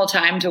optimal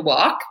time to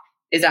walk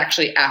is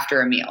actually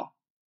after a meal.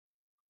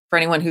 For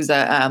anyone who's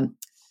a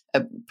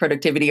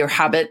productivity or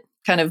habit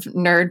kind of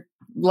nerd,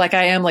 like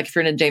I am, like if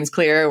you're in a James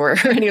Clear or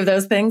any of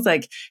those things,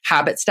 like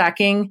habit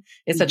stacking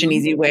is such an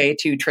easy way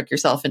to trick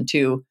yourself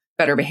into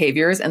better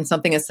behaviors. And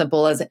something as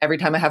simple as every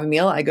time I have a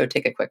meal, I go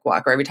take a quick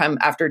walk, or every time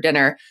after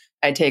dinner,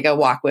 I take a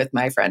walk with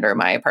my friend or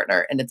my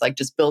partner. And it's like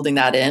just building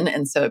that in.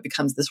 And so it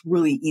becomes this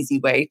really easy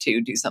way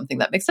to do something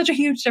that makes such a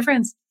huge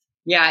difference.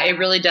 Yeah, it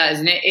really does.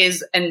 And it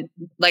is, and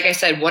like I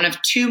said, one of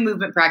 2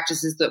 movement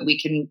practices that we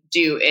can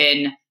do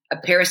in a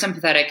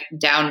parasympathetic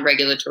down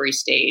regulatory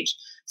stage.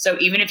 So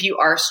even if you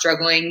are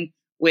struggling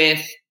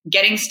with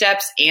getting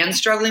steps and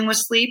struggling with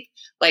sleep,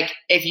 like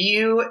if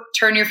you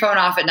turn your phone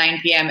off at 9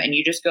 p.m. and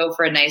you just go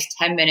for a nice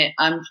 10-minute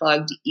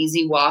unplugged,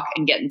 easy walk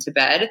and get into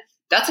bed,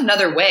 that's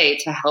another way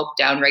to help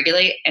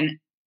downregulate and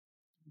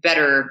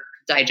better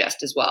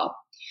digest as well.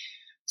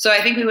 So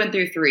I think we went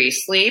through 3: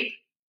 sleep,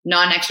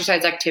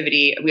 non-exercise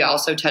activity. We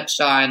also touched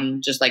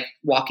on just like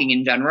walking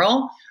in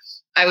general.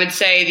 I would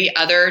say the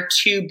other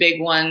 2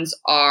 big ones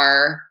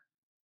are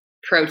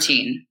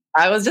protein.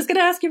 I was just going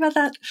to ask you about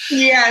that.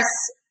 Yes.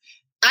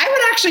 I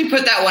would actually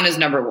put that one as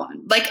number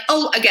 1. Like,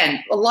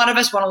 again, a lot of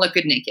us want to look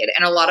good naked.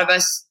 And to a lot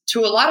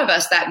of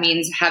us, that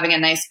means having a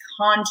nice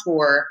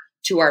contour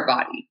to our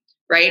body,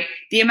 right?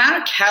 The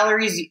amount of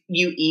calories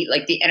you eat,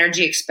 like the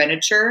energy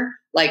expenditure,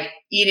 like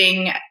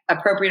eating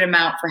appropriate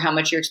amount for how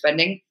much you're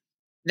expending,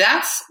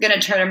 that's going to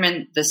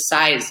determine the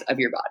size of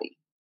your body.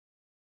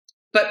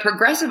 But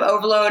progressive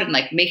overload and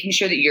like making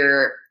sure that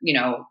you're,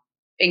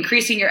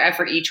 increasing your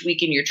effort each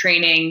week in your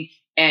training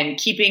and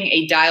keeping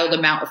a dialed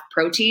amount of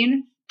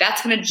protein,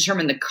 that's going to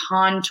determine the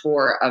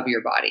contour of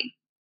your body,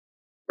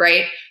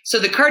 right? So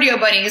the cardio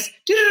bunnies,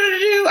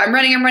 I'm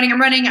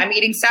running, I'm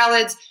eating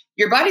salads.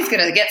 Your body's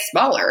going to get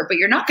smaller, but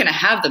you're not going to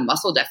have the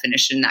muscle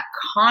definition, that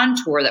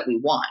contour that we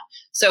want.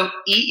 So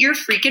eat your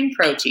freaking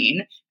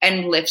protein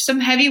and lift some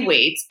heavy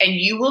weights, and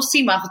you will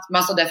see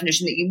muscle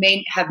definition that you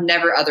may have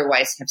never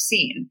otherwise have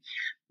seen.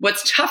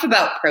 What's tough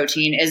about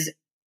protein is,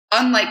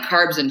 unlike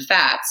carbs and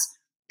fats,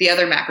 the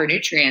other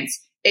macronutrients,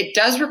 it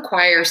does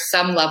require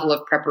some level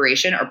of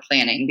preparation or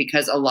planning,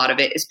 because a lot of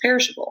it is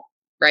perishable,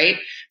 right?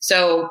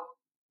 So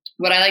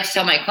what I like to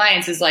tell my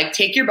clients is like,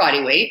 take your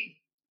body weight,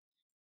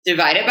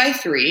 divide it by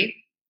 3.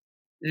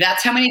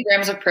 That's how many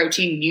grams of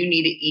protein you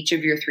need at each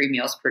of your 3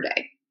 meals per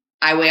day.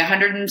 I weigh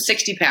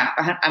 160 pounds.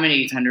 I'm going to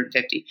use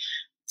 150.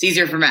 It's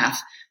easier for math.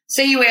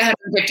 Say you weigh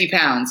 150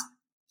 pounds.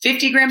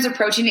 50 grams of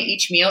protein at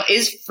each meal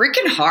is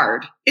freaking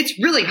hard.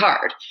 It's really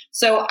hard.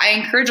 So I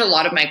encourage a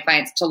lot of my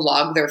clients to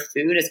log their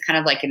food as kind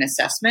of like an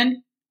assessment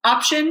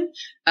option.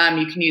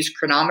 You can use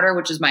Chronometer,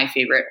 which is my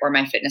favorite, or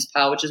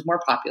MyFitnessPal, which is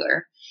more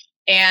popular.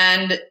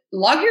 And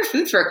log your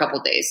food for a couple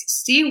of days.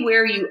 See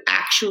where you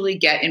actually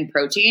get in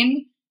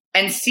protein,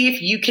 and see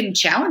if you can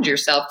challenge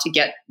yourself to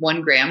get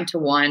 1 gram to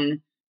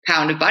 1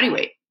 pound of body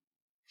weight.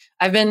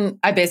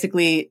 I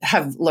basically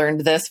have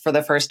learned this for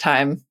the first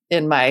time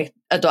in my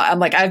adult. I'm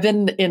like, I've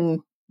been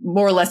in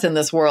more or less in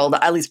this world,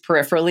 at least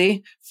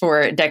peripherally,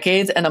 for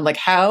decades. And I'm like,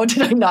 how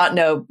did I not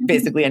know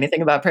basically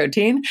anything about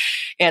protein?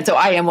 And so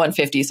I am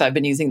 150. So I've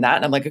been using that.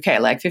 And I'm like, okay, I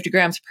like 50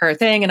 grams per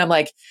thing. And I'm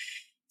like,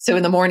 so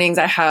in the mornings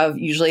I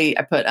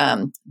put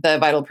the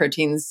Vital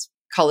Proteins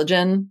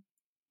collagen,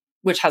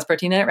 which has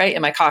protein in it, right,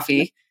 in my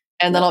coffee.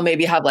 And then I'll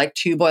maybe have like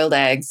 2 boiled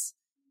eggs.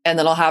 And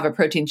then I'll have a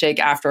protein shake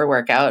after a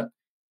workout.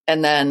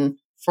 And then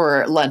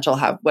for lunch, I'll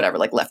have whatever,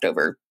 like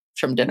leftover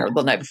from dinner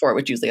the night before,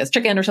 which usually has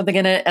chicken or something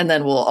in it. And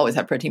then we'll always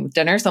have protein with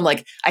dinner. So I'm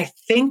like, I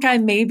think I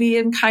maybe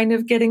am kind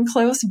of getting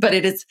close, but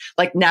it is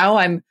like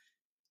now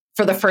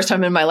for the first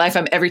time in my life,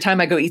 every time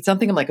I go eat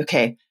something, I'm like,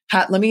 okay,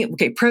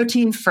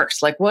 protein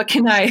first. Like, what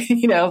can I,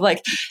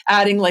 like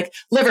adding like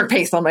liver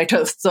paste on my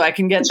toast so I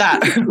can get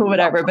that or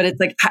whatever. But it's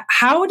like,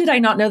 how did I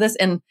not know this?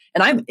 And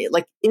I'm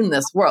like in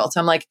this world. So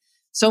I'm like,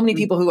 so many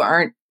people who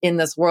aren't in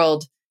this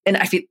world. And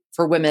I feel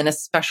for women,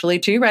 especially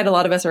too, right? A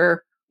lot of us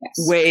are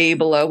way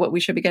below what we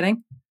should be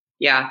getting.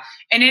 Yeah.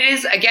 And it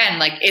is, again,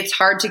 like it's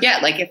hard to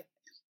get. Like if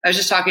I was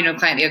just talking to a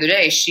client the other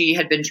day, she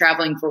had been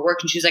traveling for work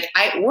and she's like,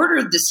 I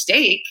ordered the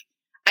steak.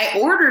 I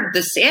ordered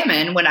the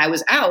salmon when I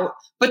was out,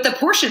 but the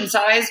portion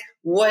size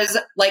was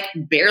like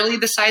barely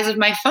the size of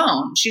my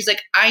phone. She's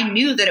like, I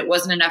knew that it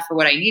wasn't enough for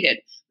what I needed,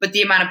 but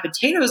the amount of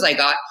potatoes I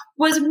got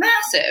was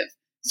massive.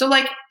 So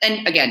like,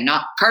 and again,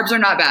 carbs are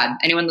not bad.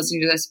 Anyone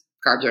listening to this,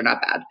 carbs are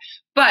not bad,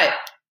 but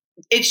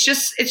it's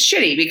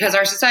shitty because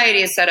our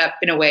society is set up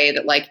in a way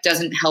that like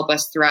doesn't help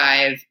us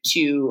thrive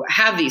to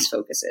have these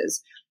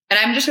focuses. And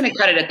I'm just going to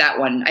cut it at that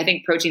one. I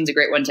think protein's a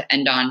great one to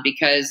end on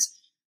because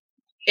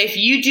if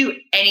you do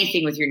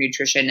anything with your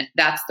nutrition,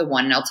 that's the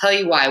one. And I'll tell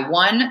you why.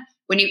 One,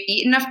 when you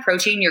eat enough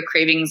protein, your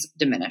cravings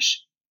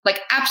diminish, like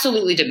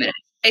absolutely diminish.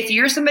 If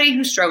you're somebody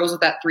who struggles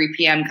with that 3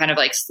 p.m. kind of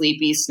like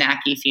sleepy,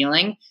 snacky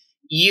feeling,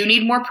 you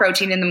need more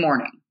protein in the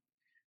morning.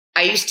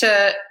 I used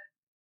to,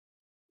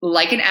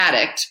 like an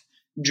addict,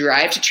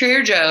 drive to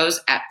Trader Joe's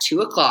at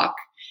 2:00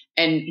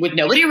 and with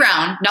nobody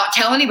around, not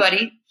tell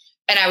anybody.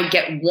 And I would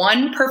get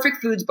one Perfect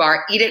Foods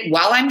bar, eat it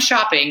while I'm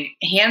shopping,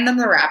 hand them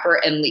the wrapper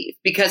and leave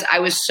because I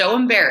was so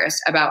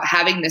embarrassed about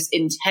having this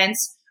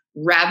intense,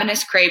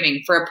 ravenous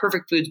craving for a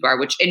Perfect Foods bar,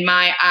 which in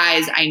my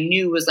eyes, I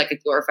knew was like a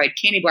glorified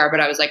candy bar,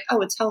 but I was like,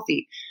 oh, it's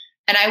healthy.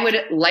 And I would,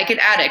 like an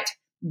addict,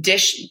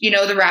 dish,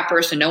 the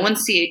wrapper so no one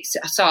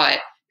saw it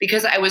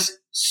because I was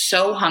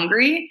so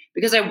hungry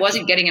because I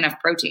wasn't getting enough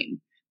protein.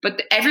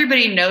 But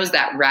everybody knows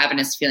that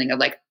ravenous feeling of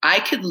like, I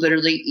could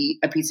literally eat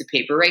a piece of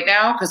paper right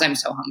now because I'm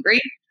so hungry.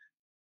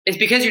 It's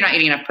because you're not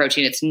eating enough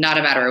protein. It's not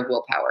a matter of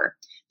willpower.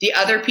 The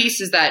other piece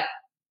is that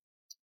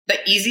the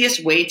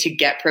easiest way to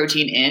get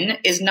protein in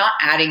is not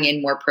adding in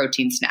more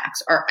protein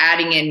snacks or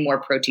adding in more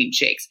protein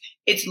shakes.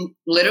 It's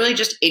literally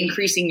just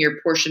increasing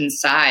your portion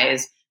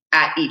size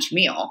at each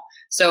meal.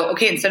 So,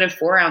 okay, instead of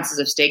 4 ounces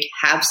of steak,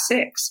 have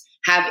 6,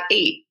 have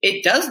 8.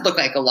 It does look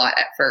like a lot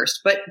at first,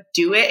 but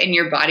do it and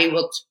your body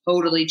will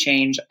totally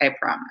change. I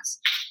promise.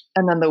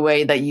 And then the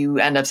way that you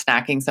end up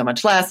snacking so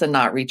much less and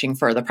not reaching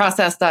for the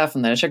processed stuff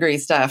and the sugary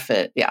stuff,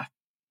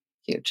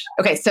 huge.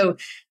 Okay, so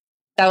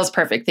that was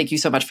perfect. Thank you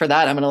so much for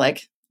that. I'm going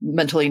to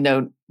mentally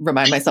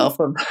remind myself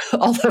of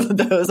all of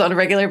those on a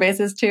regular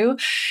basis too.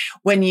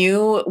 When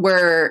you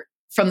were,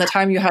 from the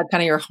time you had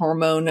kind of your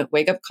hormone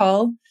wake-up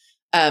call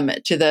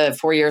to the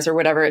 4 years or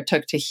whatever it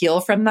took to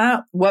heal from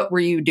that, what were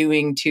you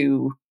doing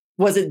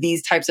was it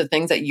these types of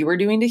things that you were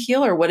doing to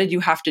heal, or what did you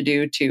have to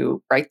do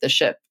to right the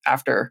ship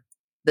after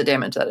the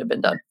damage that had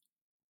been done?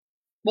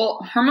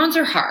 Well, hormones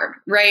are hard,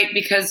 right?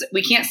 Because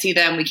we can't see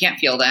them, we can't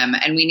feel them,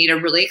 and we need a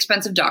really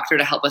expensive doctor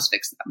to help us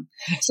fix them.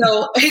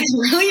 So it's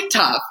really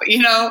tough,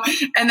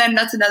 And then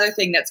that's another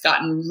thing that's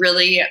gotten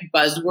really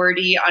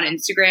buzzwordy on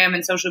Instagram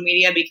and social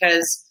media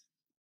because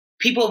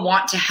people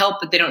want to help,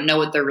 but they don't know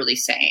what they're really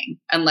saying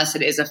unless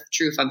it is a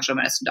true functional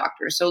medicine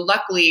doctor. So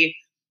luckily,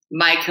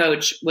 my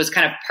coach was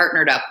kind of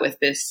partnered up with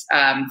this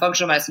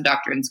functional medicine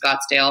doctor in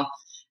Scottsdale,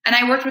 and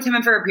I worked with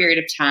him for a period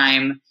of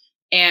time.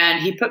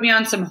 And he put me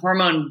on some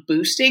hormone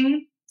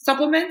boosting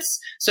supplements.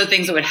 So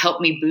things that would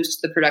help me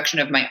boost the production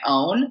of my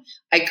own.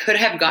 I could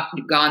have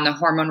gone the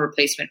hormone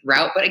replacement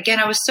route. But again,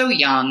 I was so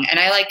young and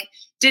I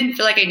didn't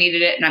feel like I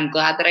needed it. And I'm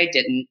glad that I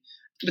didn't.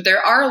 But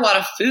there are a lot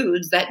of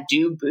foods that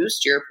do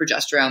boost your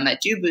progesterone, that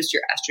do boost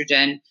your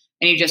estrogen.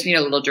 And you just need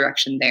a little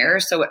direction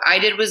there. So what I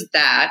did was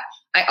that.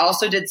 I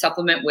also did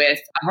supplement with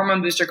a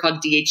hormone booster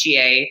called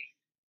DHEA.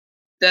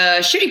 The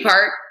shitty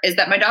part is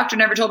that my doctor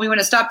never told me when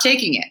to stop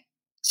taking it.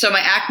 So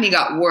my acne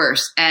got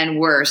worse and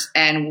worse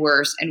and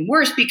worse and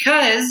worse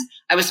because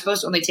I was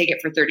supposed to only take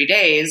it for 30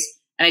 days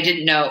and I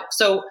didn't know.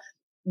 So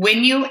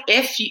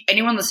if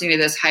anyone listening to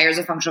this hires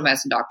a functional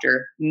medicine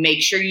doctor,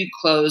 make sure you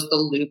close the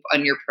loop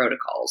on your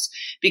protocols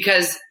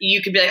because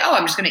you could be like, oh,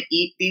 I'm just going to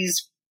eat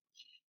these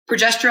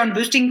progesterone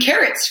boosting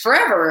carrots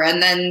forever.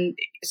 And then,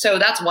 so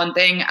that's one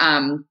thing.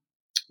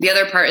 The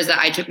other part is that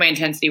I took my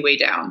intensity way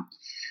down.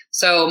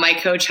 So my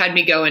coach had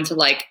me go into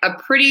a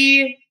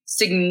pretty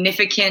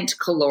significant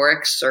caloric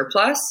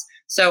surplus.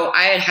 So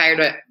I had hired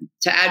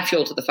to add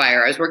fuel to the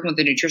fire. I was working with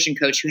a nutrition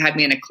coach who had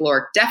me in a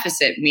caloric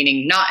deficit,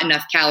 meaning not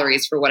enough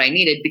calories for what I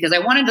needed because I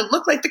wanted to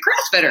look like the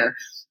CrossFitter.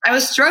 I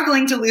was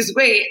struggling to lose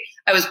weight.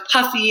 I was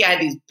puffy. I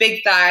had these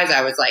big thighs.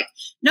 I was like,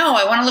 no,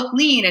 I want to look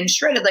lean and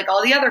shredded like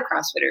all the other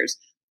CrossFitters.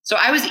 So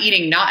I was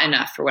eating not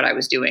enough for what I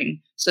was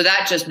doing. So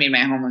that just made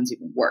my hormones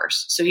even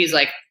worse. So he's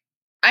like,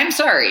 I'm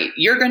sorry,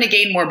 you're going to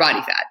gain more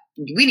body fat.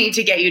 We need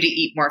to get you to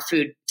eat more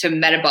food to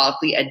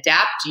metabolically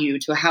adapt you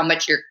to how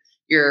much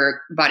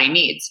your body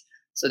needs.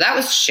 So that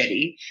was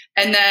shitty.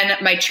 And then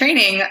my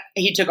training,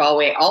 he took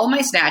away all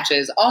my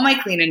snatches, all my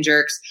clean and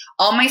jerks,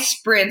 all my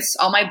sprints,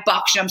 all my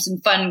box jumps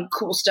and fun,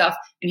 cool stuff.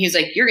 And he's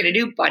like, you're going to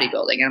do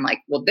bodybuilding. And I'm like,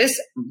 well, this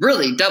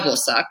really double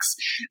sucks.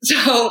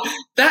 So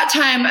that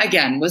time,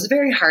 again, was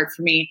very hard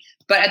for me.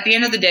 But at the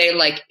end of the day,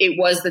 it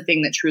was the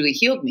thing that truly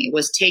healed me,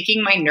 was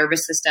taking my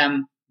nervous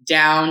system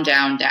down,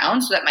 down,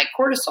 down, so that my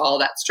cortisol,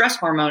 that stress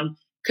hormone,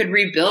 could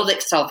rebuild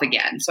itself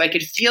again. So I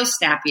could feel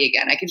snappy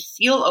again. I could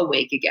feel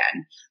awake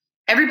again.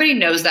 Everybody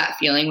knows that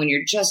feeling when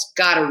you're just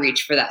got to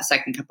reach for that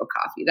second cup of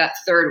coffee, that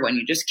third one,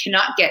 you just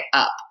cannot get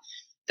up.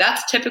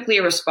 That's typically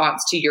a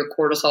response to your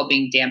cortisol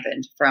being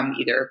dampened from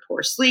either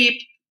poor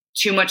sleep,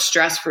 too much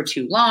stress for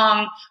too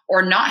long,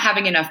 or not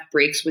having enough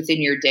breaks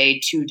within your day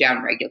to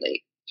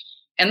downregulate.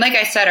 And like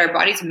I said, our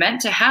body's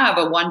meant to have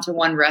a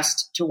 1-to-1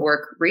 rest to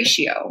work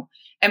ratio.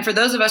 And for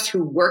those of us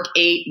who work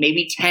 8,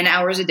 maybe 10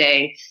 hours a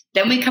day,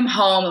 then we come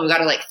home and we got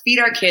to like feed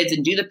our kids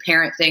and do the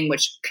parent thing,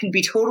 which can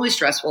be totally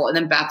stressful. And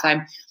then bath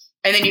time.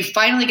 And then you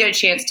finally get a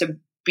chance to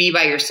be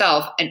by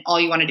yourself. And all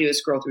you want to do is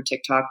scroll through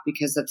TikTok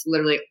because that's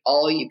literally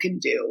all you can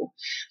do.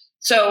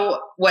 So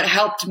what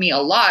helped me a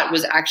lot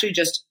was actually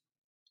just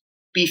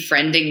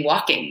befriending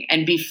walking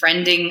and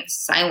befriending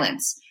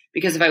silence.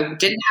 Because if I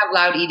didn't have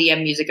loud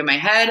EDM music in my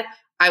head,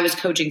 I was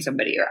coaching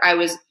somebody,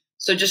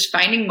 so just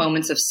finding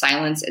moments of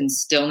silence and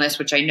stillness,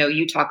 which I know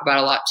you talk about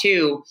a lot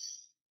too.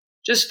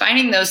 Just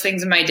finding those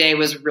things in my day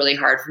was really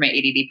hard for my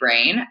ADD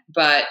brain,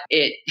 but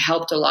it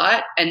helped a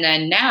lot. And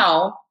then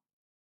now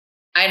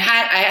I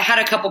had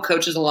a couple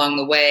coaches along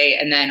the way,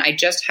 and then I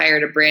just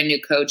hired a brand new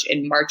coach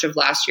in March of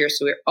last year.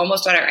 So we're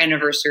almost on our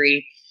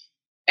anniversary,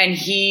 and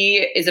he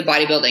is a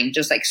bodybuilding,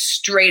 just like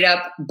straight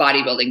up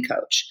bodybuilding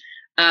coach.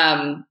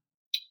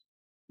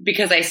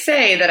 Because I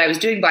say that I was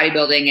doing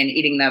bodybuilding and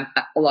eating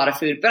a lot of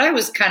food, but I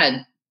was kind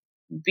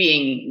of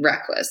being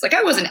reckless. Like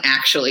I wasn't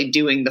actually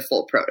doing the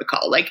full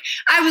protocol. Like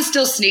I was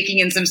still sneaking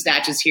in some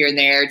snatches here and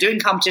there, doing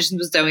competitions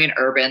with Zoe and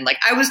Urban. Like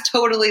I was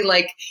totally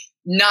like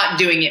not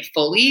doing it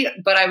fully,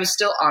 but I was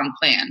still on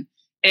plan.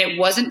 And it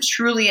wasn't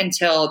truly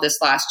until this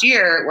last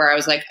year where I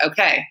was like,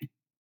 okay,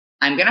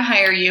 I'm going to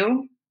hire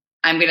you.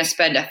 I'm going to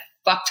spend a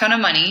fuck ton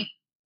of money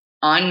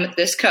on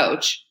this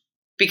coach.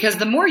 Because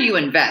the more you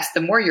invest, the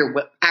more you're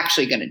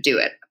actually going to do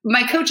it.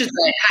 My coaches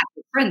are like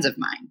friends of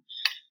mine.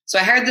 So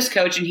I hired this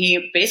coach, and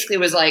he basically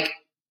was like,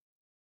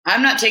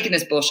 I'm not taking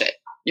this bullshit.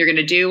 You're going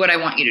to do what I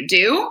want you to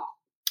do,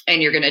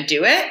 and you're going to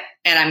do it,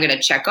 and I'm going to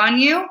check on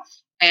you.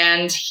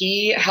 And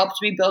he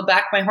helped me build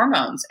back my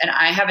hormones. And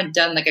I haven't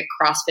done like a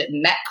CrossFit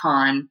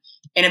Metcon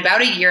in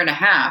about a year and a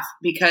half,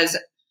 because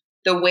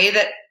the way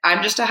that I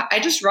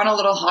just run a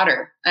little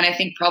hotter. And I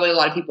think probably a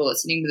lot of people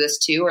listening to this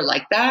too are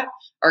like that,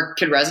 or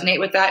could resonate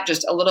with that,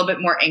 just a little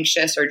bit more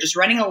anxious or just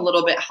running a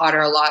little bit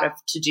hotter, a lot of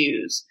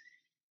to-dos.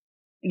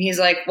 And he's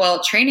like,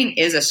 well, training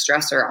is a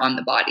stressor on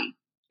the body.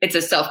 It's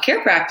a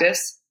self-care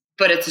practice,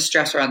 but it's a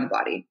stressor on the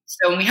body.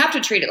 So we have to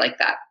treat it like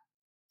that.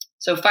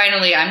 So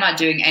finally, I'm not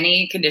doing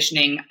any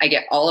conditioning. I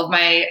get all of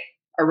my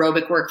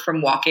aerobic work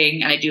from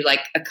walking, and I do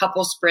like a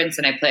couple sprints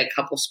and I play a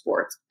couple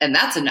sports. And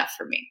that's enough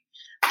for me.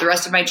 The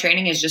rest of my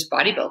training is just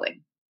bodybuilding.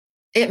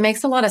 It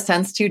makes a lot of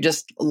sense too,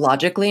 just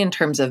logically in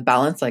terms of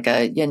balance, like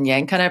a yin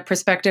yang kind of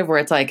perspective, where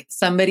it's like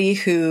somebody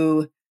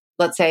who,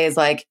 let's say, is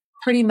like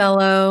pretty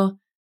mellow,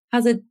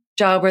 has a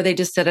job where they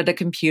just sit at a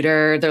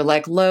computer, they're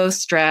like low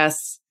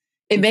stress.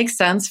 It makes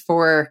sense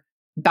for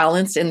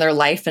balance in their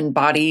life and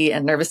body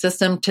and nervous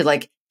system to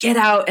like get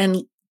out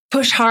and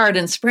push hard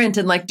and sprint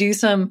and like do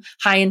some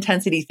high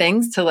intensity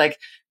things to like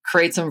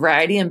create some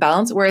variety and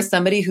balance. Whereas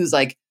somebody who's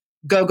like,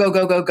 go, go,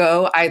 go, go,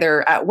 go,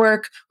 either at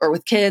work or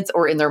with kids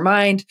or in their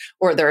mind,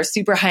 or they're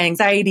super high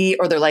anxiety,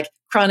 or they're like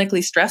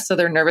chronically stressed. So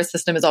their nervous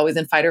system is always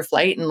in fight or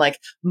flight and like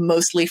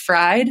mostly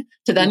fried,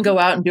 to then go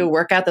out and do a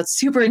workout that's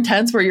super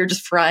intense where you're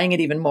just frying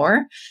it even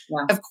more.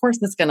 Yeah. Of course,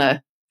 that's going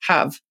to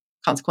have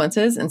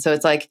consequences. And so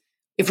it's like,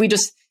 if we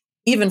just,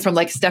 even from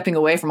like stepping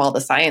away from all the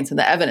science and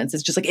the evidence,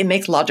 it's just like, it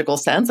makes logical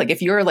sense. Like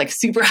if you're like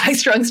super high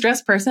strung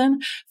stress person,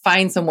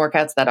 find some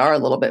workouts that are a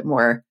little bit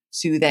more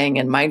soothing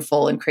and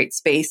mindful and create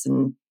space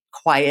and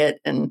quiet,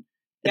 and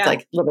it's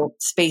like little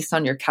space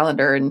on your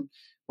calendar. And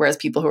whereas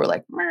people who are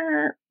like,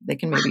 they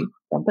can maybe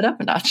bump it up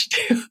a notch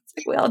too. It's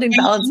like we all need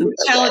balance. You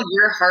tell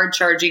your hard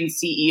charging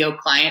CEO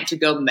client to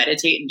go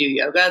meditate and do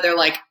yoga, they're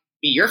like,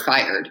 you're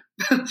fired.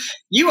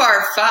 You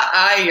are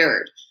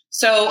fired.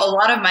 So a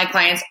lot of my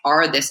clients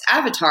are this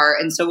avatar.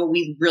 And so what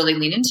we really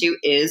lean into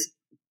is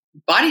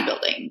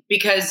bodybuilding,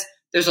 because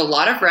there's a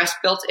lot of rest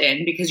built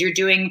in, because you're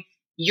doing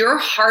your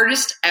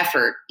hardest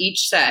effort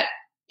each set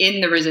in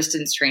the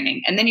resistance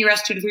training. And then you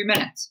rest 2 to 3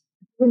 minutes.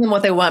 Giving them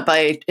what they want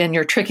and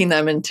you're tricking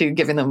them into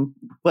giving them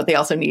what they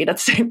also need at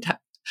the same time.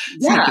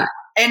 Yeah.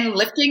 And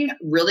lifting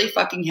really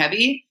fucking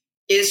heavy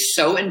is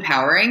so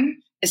empowering,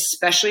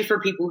 especially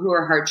for people who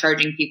are hard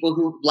charging, people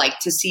who like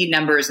to see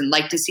numbers and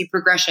like to see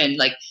progression.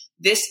 Like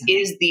this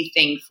is the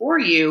thing for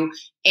you.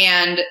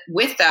 And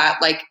with that,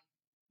 like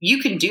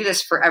you can do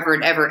this forever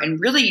and ever. And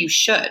really you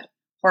should,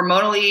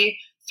 hormonally,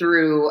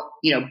 through,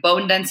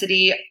 bone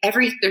density,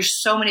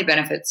 there's so many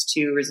benefits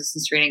to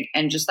resistance training.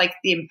 And just like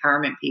the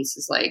empowerment piece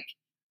is like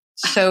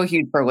so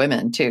huge for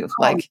women too.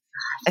 Like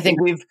I think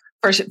we've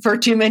for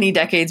too many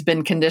decades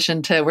been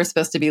conditioned to, we're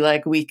supposed to be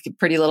like weak,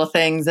 pretty little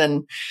things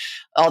and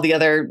all the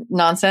other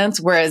nonsense.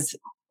 Whereas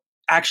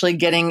actually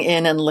getting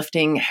in and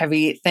lifting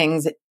heavy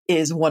things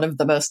is one of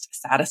the most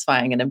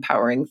satisfying and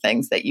empowering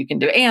things that you can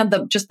do. And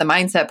just the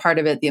mindset part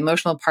of it, the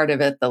emotional part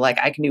of it, the like,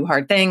 I can do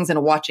hard things,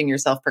 and watching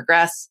yourself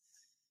progress.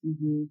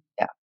 Mm-hmm.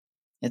 Yeah.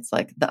 It's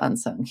like the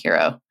unsung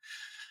hero.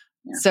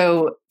 Yeah.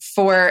 So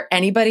for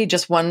anybody,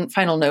 just one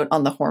final note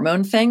on the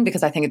hormone thing,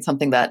 because I think it's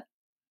something that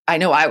I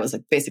know I was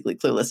like basically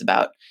clueless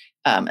about.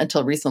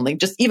 until recently.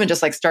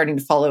 Just like starting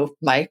to follow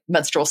my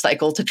menstrual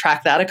cycle to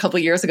track that a couple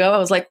of years ago. I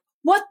was like,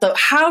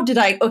 how did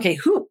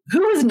who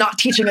is not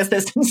teaching us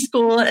this in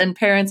school and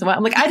parents? And what?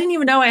 I'm like, I didn't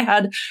even know I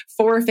had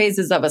 4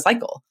 phases of a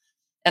cycle.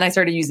 And I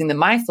started using the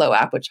MyFlow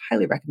app, which I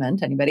highly recommend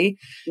to anybody.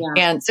 Yeah.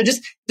 And so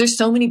there's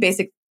so many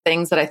basic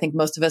things that I think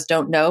most of us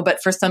don't know,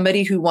 but for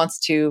somebody who wants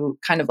to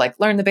kind of like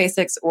learn the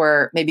basics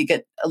or maybe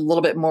get a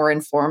little bit more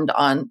informed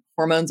on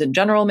hormones in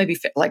general, maybe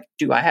like,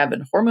 do I have a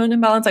hormone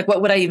imbalance? Like,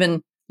 what would I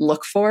even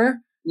look for?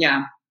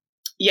 Yeah.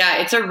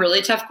 Yeah. It's a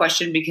really tough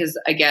question because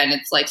again,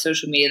 it's like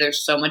social media.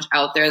 There's so much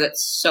out there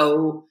that's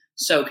so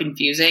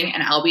confusing.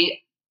 And I'll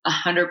be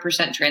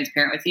 100%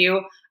 transparent with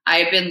you.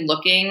 I've been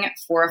looking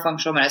for a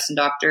functional medicine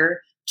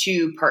doctor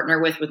to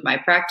partner with my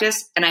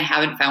practice, and I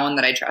haven't found one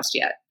that I trust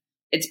yet.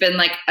 It's been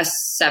like a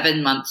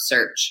 7-month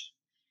search.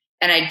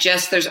 And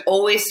there's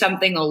always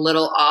something a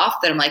little off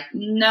that I'm like,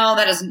 no,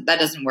 that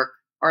doesn't work.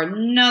 Or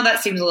no,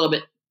 that seems a little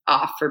bit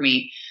off for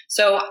me.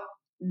 So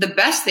the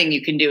best thing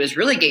you can do is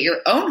really get your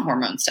own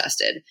hormones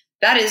tested.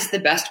 That is the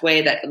best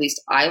way that at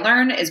least I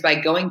learn is by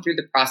going through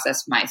the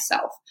process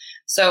myself.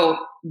 So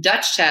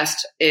Dutch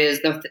test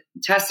is the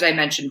test that I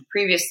mentioned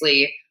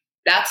previously.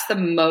 That's the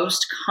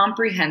most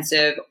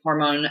comprehensive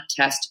hormone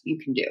test you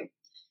can do.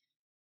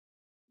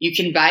 You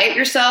can buy it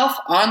yourself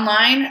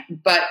online,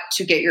 but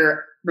to get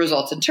your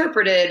results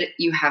interpreted,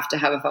 you have to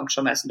have a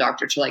functional medicine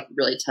doctor to like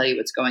really tell you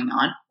what's going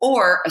on,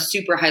 or a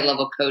super high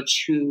level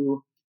coach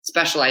who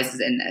specializes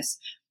in this.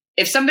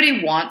 If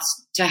somebody wants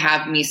to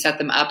have me set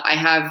them up, I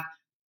have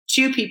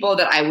 2 people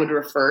that I would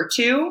refer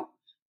to.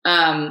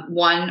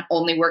 One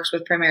only works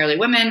with primarily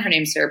women. Her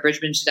name's Sarah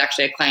Bridgman. She's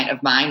actually a client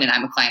of mine and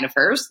I'm a client of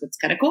hers. That's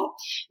kind of cool.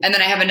 And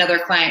then I have another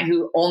client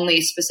who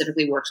only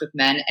specifically works with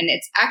men. And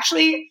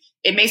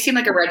it may seem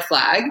like a red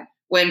flag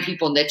when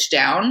people niche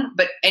down,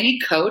 but any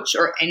coach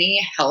or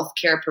any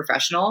healthcare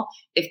professional,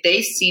 if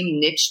they seem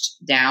niched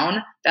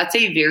down, that's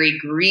a very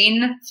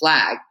green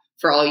flag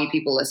for all you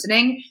people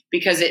listening,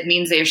 because it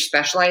means they are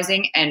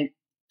specializing and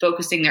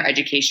focusing their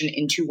education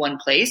into one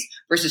place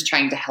versus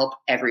trying to help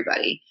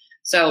everybody.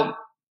 So,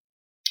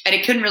 and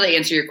it couldn't really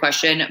answer your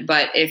question,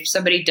 but if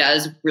somebody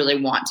does really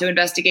want to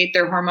investigate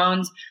their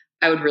hormones,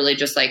 I would really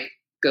just like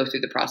go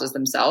through the process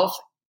themselves,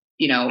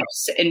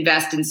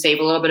 invest and save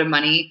a little bit of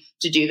money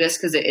to do this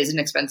because it is an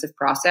expensive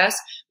process.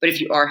 But if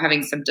you are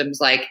having symptoms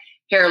like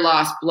hair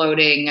loss,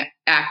 bloating,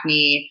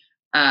 acne,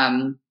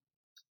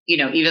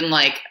 even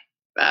like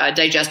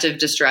digestive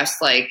distress,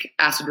 like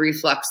acid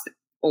reflux,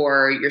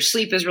 or your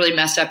sleep is really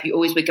messed up, you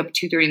always wake up at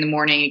 2:30 in the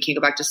morning, you can't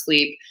go back to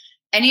sleep,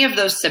 any of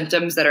those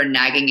symptoms that are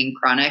nagging and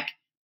chronic,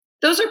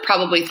 those are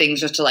probably things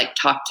just to like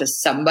talk to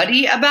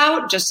somebody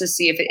about, just to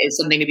see if it is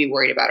something to be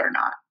worried about or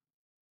not.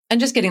 And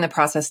just getting the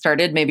process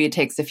started, maybe it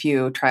takes a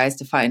few tries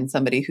to find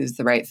somebody who's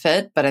the right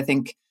fit. But I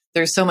think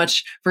there's so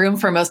much room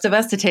for most of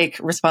us to take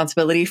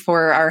responsibility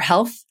for our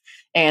health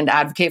and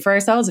advocate for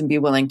ourselves and be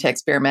willing to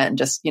experiment and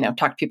just,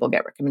 talk to people,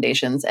 get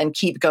recommendations and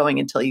keep going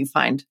until you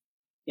find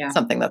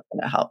something that's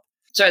going to help.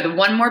 Sorry, the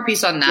one more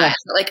piece on that,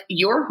 like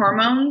your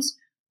hormones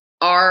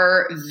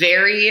are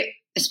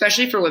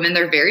especially for women,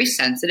 they're very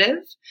sensitive.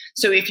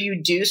 So if you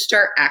do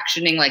start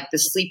actioning like the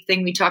sleep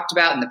thing we talked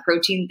about and the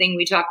protein thing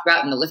we talked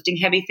about and the lifting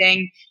heavy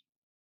thing,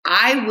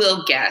 I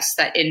will guess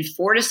that in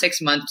 4 to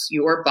 6 months,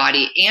 your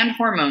body and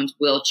hormones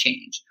will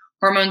change.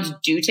 Hormones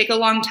do take a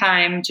long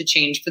time to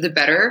change for the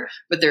better,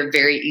 but they're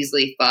very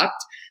easily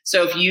fucked.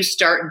 So if you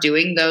start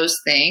doing those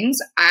things,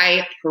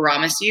 I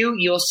promise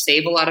you'll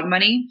save a lot of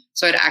money.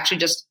 So I'd actually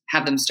just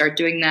have them start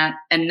doing that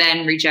and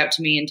then reach out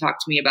to me and talk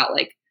to me about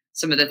like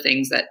some of the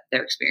things that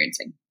they're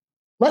experiencing.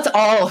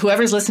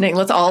 Whoever's listening,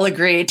 let's all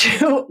agree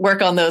to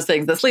work on those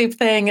things, the sleep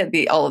thing,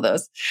 all of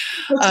those.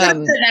 Let's at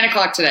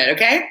 9:00 tonight,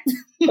 okay?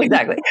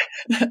 Exactly.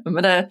 I'm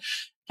going to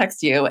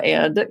text you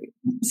and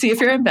see if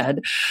you're in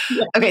bed.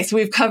 Yeah. Okay. So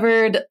we've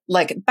covered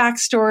like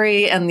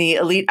backstory and the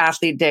elite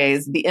athlete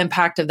days, the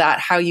impact of that,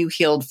 how you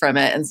healed from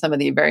it, and some of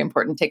the very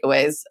important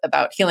takeaways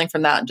about healing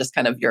from that and just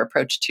kind of your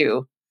approach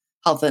to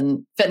health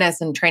and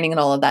fitness and training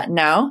and all of that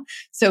now.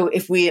 So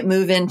if we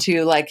move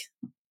into like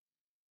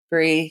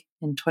Brie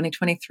in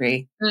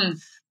 2023,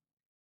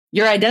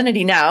 your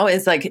identity now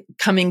is like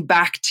coming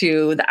back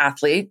to the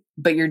athlete,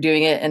 but you're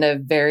doing it in a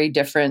very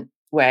different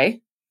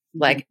way.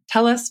 Like,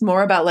 tell us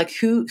more about like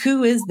who's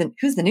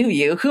the new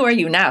you? Who are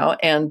you now?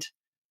 And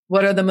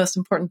what are the most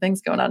important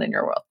things going on in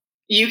your world?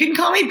 You can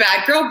call me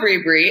Bad Girl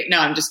Brie. No,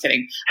 I'm just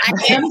kidding.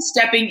 I am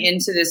stepping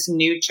into this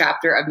new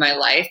chapter of my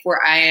life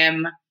where I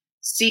am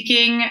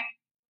seeking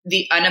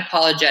the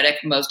unapologetic,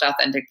 most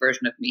authentic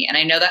version of me. And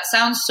I know that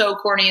sounds so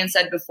corny and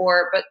said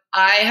before, but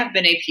I have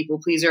been a people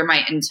pleaser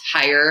my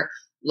entire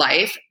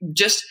life,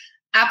 just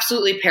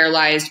absolutely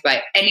paralyzed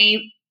by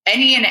any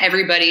and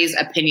everybody's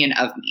opinion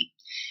of me.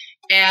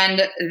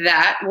 And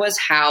that was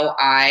how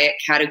I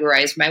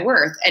categorized my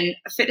worth. And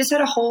fitness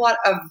had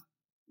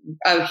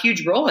a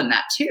huge role in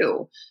that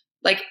too.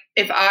 Like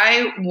if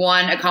I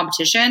won a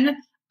competition,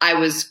 I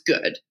was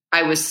good.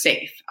 I was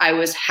safe. I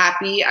was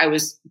happy. I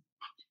was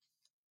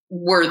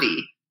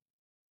worthy.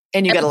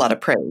 And you get a lot of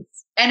praise.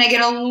 And I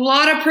get a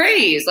lot of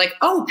praise. Like,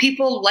 oh,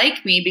 people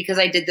like me because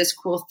I did this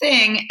cool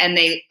thing and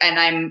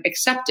I'm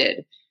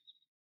accepted.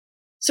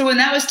 So when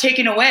that was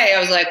taken away, I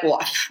was like, well,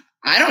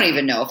 I don't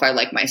even know if I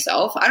like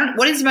myself.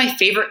 What is my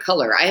favorite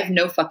color? I have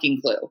no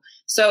fucking clue.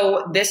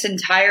 So this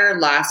entire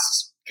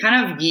last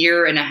kind of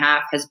year and a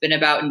half has been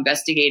about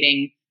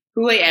investigating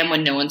who I am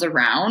when no one's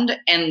around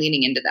and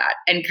leaning into that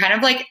and kind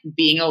of like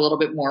being a little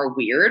bit more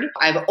weird.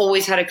 I've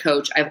always had a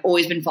coach. I've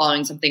always been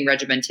following something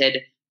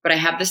regimented, but I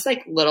have this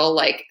like little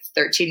like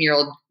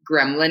 13-year-old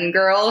gremlin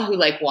girl who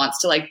like wants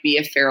to like be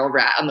a feral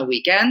rat on the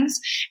weekends.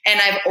 And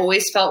I've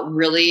always felt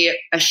really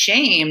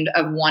ashamed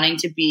of wanting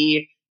to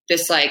be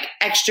this like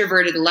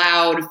extroverted,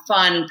 loud,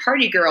 fun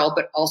party girl,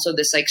 but also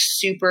this like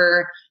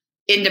super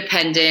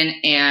independent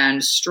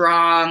and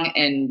strong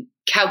and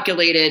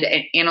calculated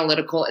and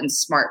analytical and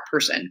smart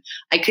person.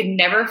 I could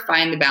never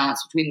find the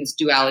balance between this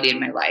duality in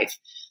my life.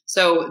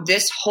 So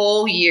this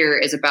whole year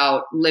is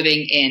about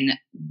living in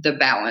the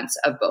balance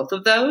of both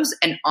of those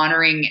and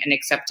honoring and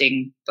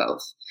accepting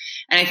both.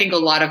 And I think a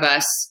lot of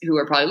us who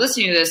are probably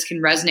listening to this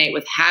can resonate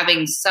with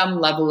having some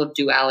level of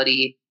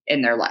duality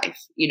in their life.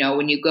 You know,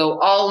 when you go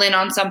all in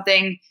on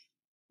something,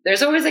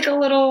 there's always like a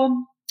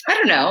little, I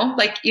don't know,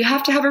 like you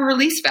have to have a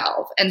release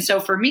valve. And so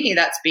for me,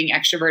 that's being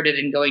extroverted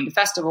and going to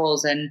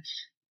festivals and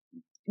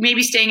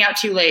maybe staying out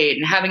too late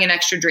and having an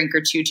extra drink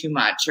or two too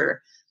much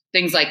or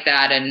things like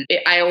that. And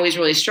I always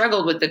really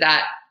struggled with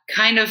that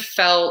kind of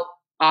felt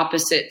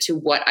opposite to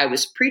what I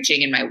was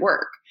preaching in my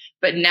work.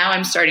 But now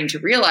I'm starting to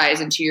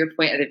realize, and to your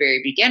point at the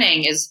very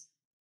beginning, is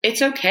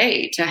it's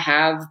okay to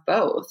have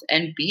both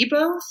and be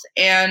both.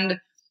 And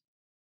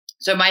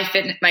so my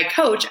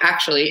coach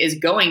actually is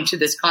going to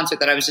this concert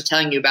that I was just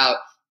telling you about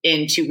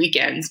in 2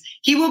 weekends.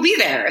 He will be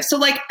there. So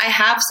like I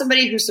have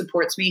somebody who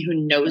supports me, who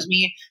knows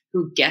me,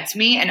 who gets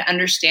me and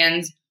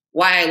understands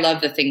why I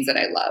love the things that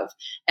I love.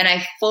 And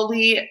I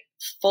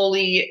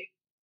fully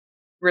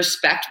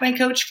respect my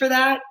coach for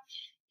that.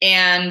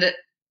 And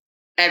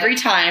every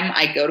time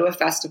I go to a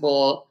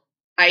festival,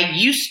 I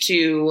used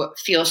to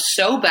feel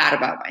so bad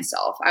about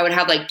myself. I would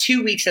have like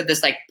 2 weeks of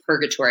this like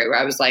purgatory where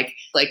I was like,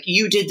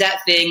 you did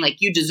that thing, like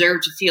you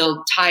deserve to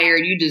feel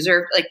tired. You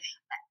deserve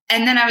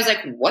and then I was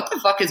like, what the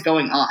fuck is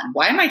going on?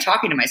 Why am I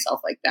talking to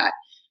myself like that?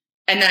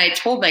 And then I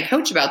told my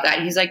coach about that.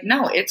 And he's like,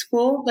 no, it's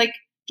cool. Like,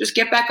 just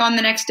get back on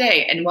the next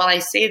day. And while I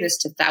say this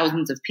to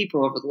thousands of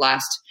people over the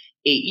last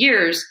 8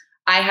 years,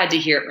 I had to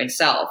hear it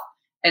myself.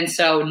 And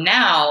so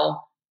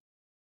now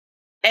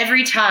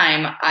every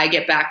time I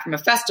get back from a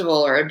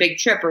festival or a big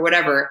trip or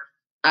whatever,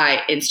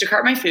 I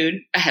Instacart my food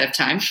ahead of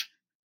time.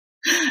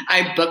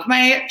 I book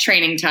my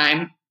training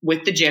time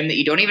with the gym that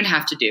you don't even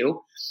have to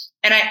do.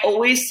 And I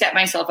always set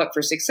myself up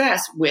for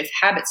success with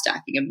habit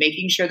stacking and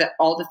making sure that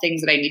all the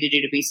things that I need to do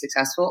to be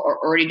successful are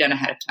already done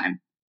ahead of time.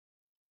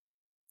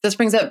 This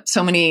brings up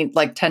so many,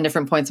 like 10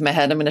 different points in my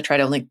head. I'm going to try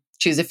to only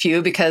choose a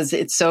few because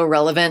it's so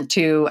relevant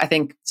to, I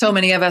think, so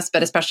many of us,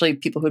 but especially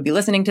people who would be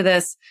listening to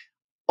this.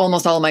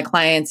 Almost all of my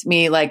clients,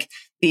 me, like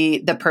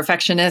the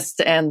perfectionist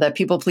and the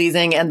people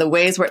pleasing and the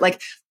ways where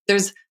like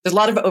there's a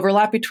lot of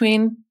overlap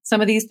between some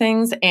of these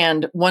things.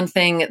 And one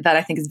thing that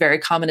I think is very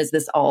common is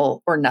this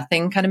all or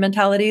nothing kind of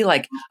mentality.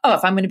 Like, oh,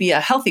 if I'm going to be a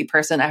healthy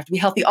person, I have to be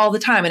healthy all the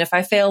time. And if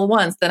I fail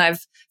once, then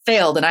I've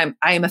failed and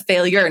I am a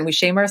failure, and we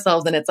shame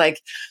ourselves. And it's like,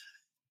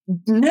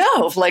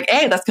 no, like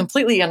A, that's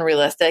completely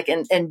unrealistic.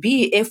 And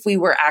B, if we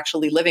were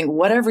actually living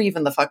whatever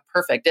even the fuck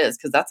perfect is,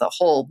 because that's a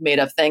whole made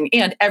up thing.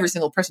 And every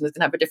single person is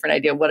going to have a different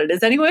idea of what it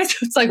is anyway. So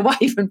it's like, why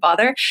even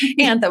bother?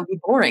 And that would be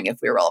boring if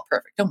we were all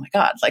perfect. Oh my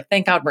God. Like,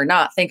 thank God we're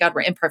not. Thank God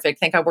we're imperfect.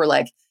 Thank God we're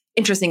like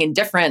interesting and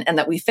different and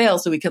that we fail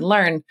so we can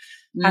learn.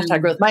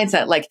 Hashtag growth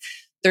mindset. Like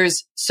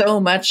there's so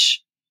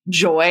much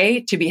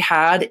joy to be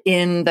had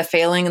in the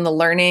failing and the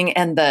learning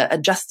and the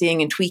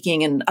adjusting and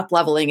tweaking and up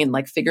leveling and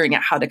like figuring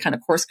out how to kind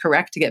of course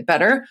correct to get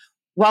better,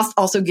 whilst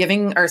also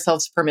giving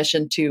ourselves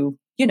permission to,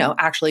 you know,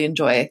 actually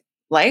enjoy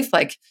life.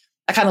 Like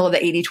I kind of love the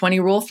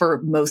 80-20 rule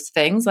for most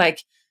things.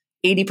 Like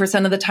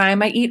 80% of the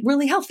time I eat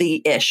really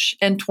healthy-ish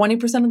and 20%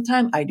 of the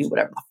time I do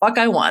whatever the fuck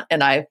I want.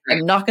 And I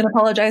am not going to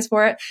apologize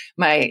for it.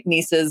 My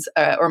niece was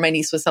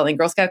selling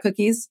Girl Scout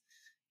cookies.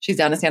 She's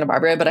down in Santa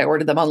Barbara, but I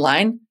ordered them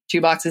online.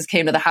 2 boxes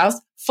came to the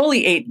house,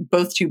 fully ate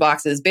both 2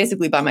 boxes,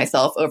 basically by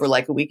myself over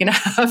like a week and a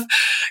half.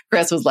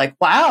 Chris was like,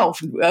 wow,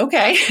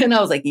 okay. And I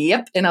was like,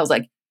 yep. And I was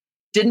like,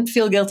 didn't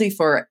feel guilty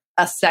for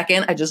a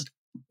second. I just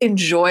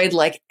enjoyed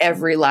like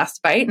every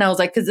last bite. And I was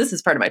like, because this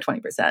is part of my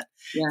 20%.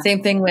 Yeah.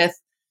 Same thing with,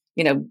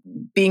 you know,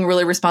 being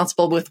really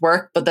responsible with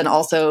work, but then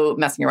also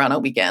messing around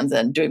on weekends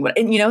and doing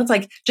and, you know, it's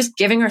like just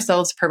giving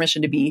ourselves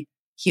permission to be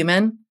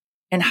human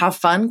and have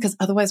fun. Because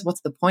otherwise,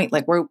 what's the point?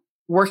 Like we're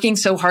working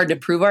so hard to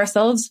prove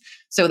ourselves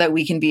so that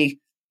we can be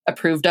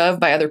approved of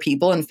by other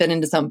people and fit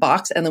into some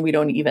box. And then we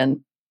don't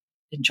even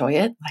enjoy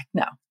it. Like,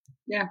 no.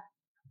 Yeah.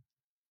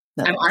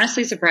 No. I'm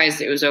honestly surprised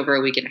it was over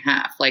a week and a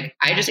half. Like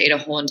I just ate a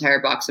whole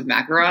entire box of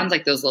macarons,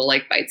 like those little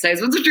like bite-sized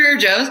ones of Trader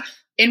Joe's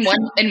in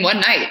one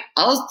night.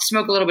 I'll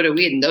smoke a little bit of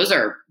weed and those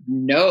are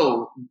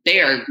they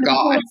are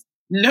gone.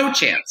 No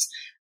chance.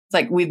 It's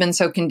like we've been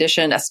so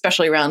conditioned,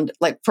 especially around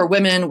like for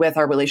women with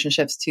our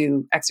relationships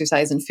to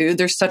exercise and food.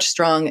 There's such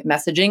strong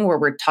messaging where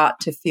we're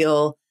taught to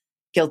feel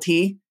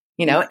guilty,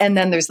 and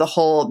then there's the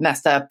whole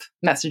messed up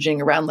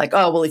messaging around like,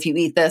 oh, well, if you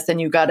eat this, then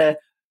you got to,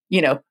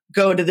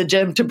 go to the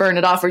gym to burn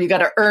it off, or you got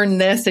to earn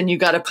this and you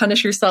got to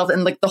punish yourself.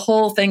 And like the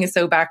whole thing is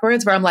so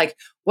backwards where I'm like,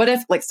 what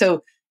if like,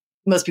 so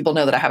most people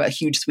know that I have a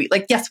huge sweet,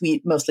 like, yes, we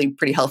eat mostly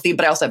pretty healthy,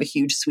 but I also have a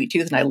huge sweet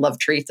tooth and I love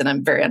treats and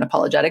I'm very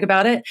unapologetic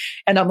about it.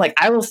 And I'm like,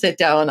 I will sit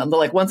down on the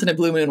like once in a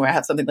blue moon where I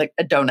have something like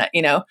a donut,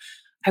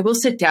 I will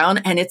sit down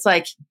and it's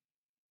like,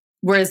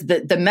 whereas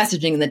the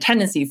messaging and the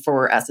tendency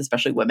for us,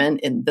 especially women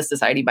in this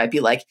society might be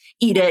like,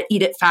 eat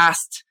it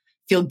fast,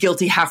 feel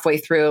guilty halfway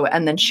through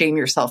and then shame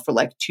yourself for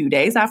like 2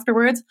 days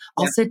afterwards.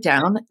 I'll sit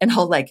down and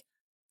I'll like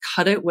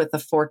cut it with a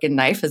fork and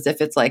knife as if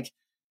it's like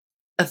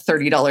a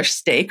 $30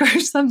 steak or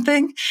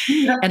something.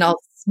 Yeah. And I'll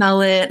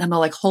smell it and I'll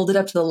like hold it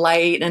up to the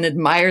light and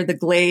admire the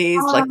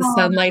glaze, like the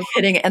sunlight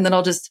hitting it. And then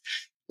I'll just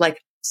like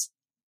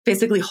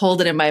basically hold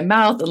it in my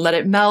mouth and let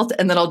it melt.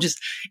 And then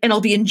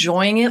I'll be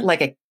enjoying it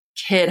like a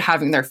kid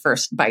having their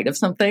first bite of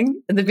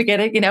something in the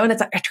beginning, and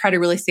it's like, I try to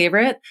really savor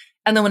it.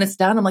 And then when it's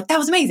done, I'm like, that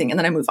was amazing. And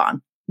then I move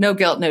on. No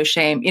guilt, no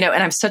shame, and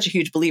I'm such a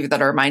huge believer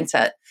that our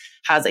mindset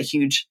has a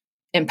huge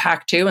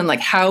impact too. And like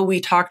how we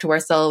talk to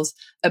ourselves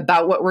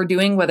about what we're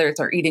doing, whether it's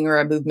our eating or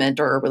a movement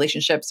or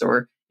relationships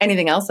or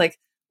anything else, like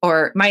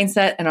our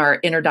mindset and our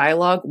inner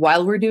dialogue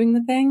while we're doing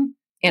the thing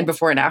and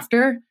before and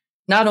after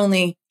not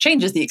only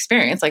changes the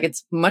experience, like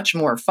it's much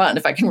more fun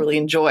if I can really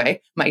enjoy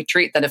my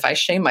treat than if I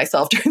shame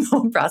myself during the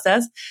whole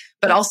process,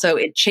 but also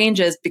it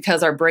changes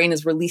because our brain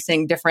is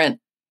releasing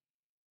different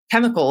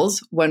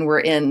chemicals when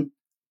we're in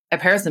a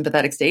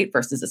parasympathetic state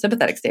versus a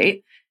sympathetic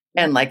state.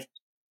 And like,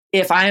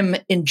 if I'm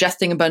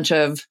ingesting a bunch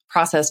of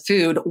processed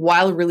food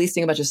while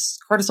releasing a bunch of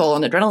cortisol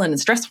and adrenaline and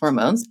stress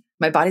hormones,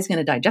 my body's going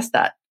to digest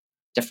that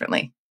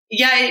differently.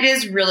 Yeah, it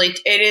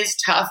is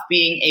tough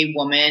being a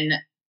woman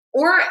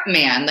or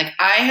man. Like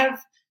I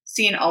have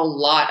seen a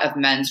lot of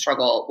men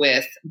struggle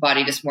with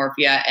body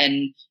dysmorphia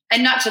and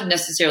not to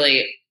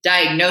necessarily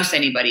diagnose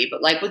anybody,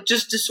 but like with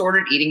just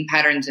disordered eating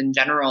patterns in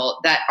general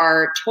that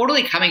are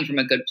totally coming from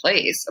a good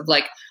place of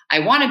like, I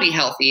want to be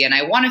healthy and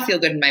I want to feel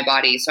good in my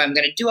body. So I'm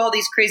going to do all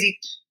these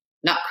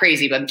not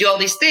crazy, but do all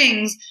these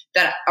things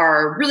that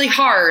are really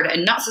hard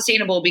and not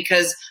sustainable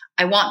because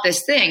I want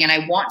this thing and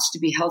I want to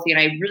be healthy. And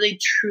I really,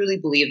 truly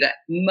believe that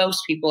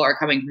most people are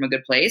coming from a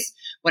good place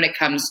when it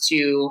comes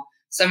to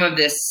some of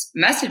this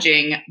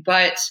messaging.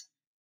 But,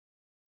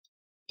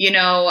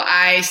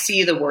 I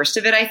see the worst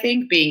of it, I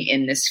think, being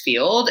in this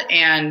field.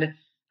 And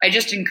I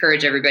just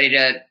encourage everybody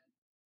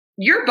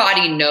your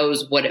body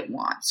knows what it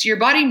wants. Your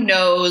body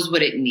knows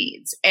what it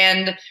needs.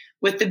 And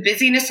with the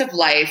busyness of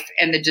life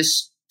and the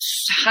just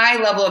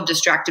high level of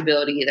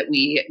distractibility that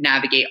we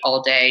navigate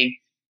all day,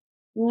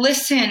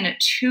 listen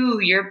to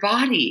your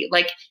body.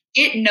 Like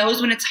it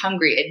knows when it's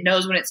hungry. It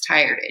knows when it's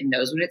tired. It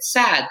knows when it's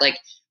sad.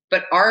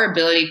 But our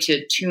ability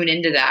to tune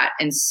into that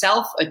and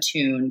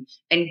self-attune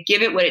and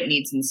give it what it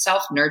needs and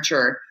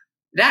self-nurture,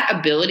 that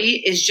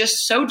ability is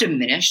just so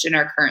diminished in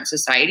our current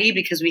society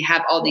because we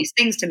have all these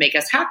things to make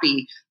us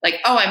happy. Like,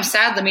 oh, I'm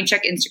sad. Let me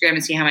check Instagram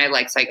and see how many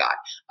likes I got.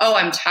 Oh,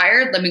 I'm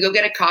tired. Let me go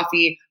get a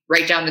coffee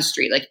right down the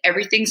street. Like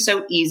everything's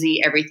so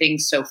easy.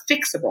 Everything's so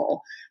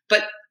fixable.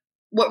 But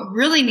what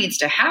really needs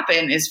to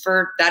happen is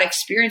for that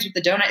experience with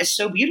the donut is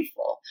so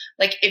beautiful.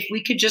 Like if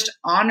we could just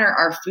honor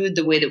our food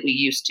the way that we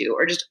used to,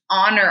 or just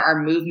honor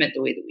our movement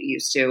the way that we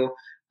used to,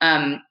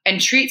 and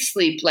treat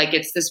sleep like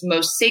it's this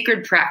most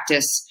sacred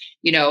practice.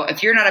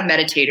 If you're not a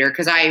meditator,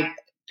 because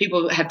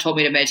people have told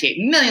me to meditate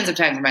millions of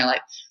times in my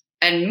life,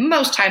 and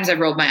most times I've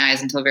rolled my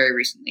eyes until very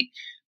recently.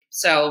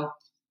 So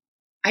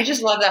I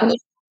just love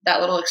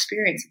that little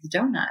experience of the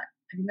donut.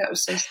 I think that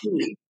was so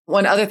sweet.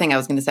 One other thing I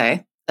was going to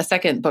say, a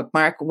second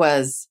bookmark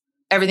was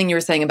everything you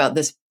were saying about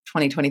this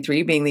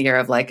 2023 being the year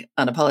of like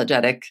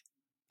unapologetic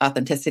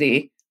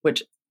authenticity,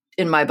 which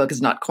in my book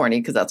is not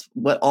corny because that's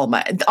what all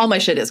my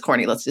shit is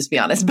corny. Let's just be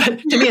honest. But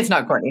to me, it's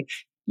not corny.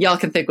 Y'all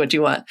can think what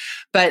you want.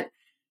 But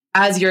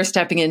as you're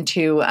stepping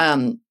into,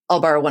 I'll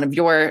borrow one of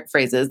your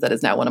phrases that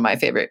is now one of my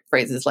favorite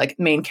phrases, like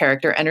main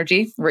character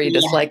energy, where you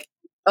just like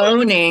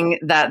owning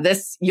that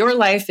your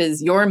life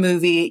is your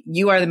movie.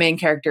 You are the main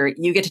character.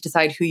 You get to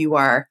decide who you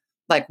are.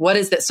 Like, what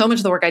is that? So much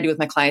of the work I do with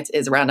my clients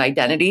is around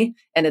identity.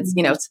 And it's,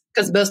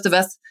 because most of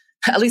us,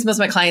 at least most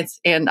of my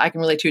clients, and I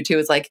can relate to it too,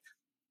 is like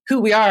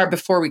who we are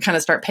before we kind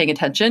of start paying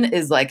attention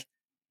is like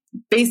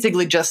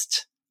basically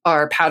just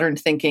our patterned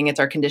thinking. It's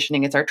our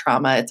conditioning. It's our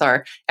trauma. It's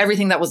our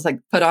everything that was like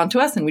put onto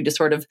us. And we just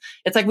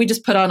it's like we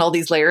just put on all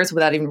these layers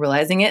without even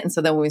realizing it. And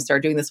so then when we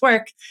start doing this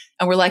work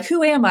and we're like,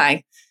 who am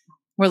I?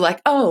 We're like,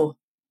 oh,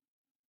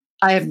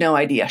 I have no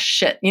idea.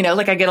 Shit.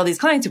 Like I get all these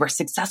clients who are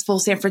successful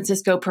San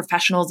Francisco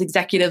professionals,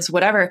 executives,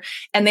 whatever,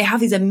 and they have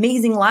these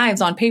amazing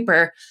lives on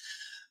paper,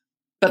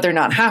 but they're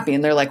not happy.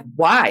 And they're like,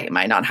 why am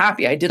I not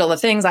happy? I did all the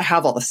things. I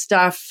have all the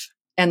stuff.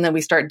 And then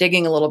we start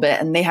digging a little bit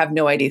and they have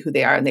no idea who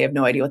they are and they have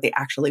no idea what they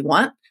actually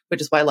want,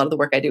 which is why a lot of the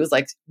work I do is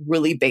like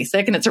really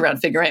basic and it's around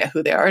figuring out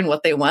who they are and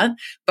what they want.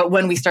 But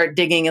when we start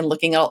digging and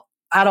looking at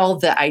all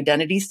the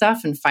identity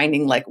stuff and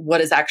finding like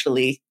what is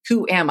actually,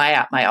 who am I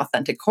at my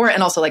authentic core?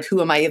 And also like,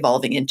 who am I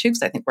evolving into?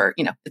 Because I think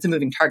it's a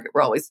moving target.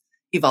 We're always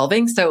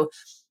evolving. So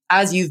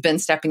as you've been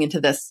stepping into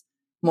this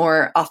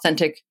more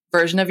authentic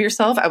version of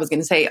yourself, I was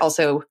going to say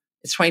also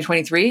it's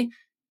 2023.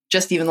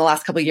 Just even the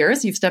last couple of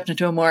years, you've stepped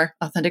into a more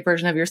authentic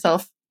version of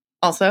yourself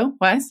also,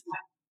 Wise.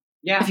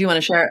 Yeah. If you want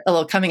to share a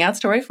little coming out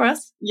story for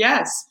us.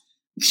 Yes.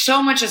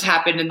 So much has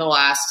happened in the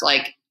last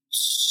like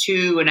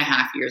 2.5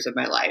 years of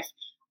my life.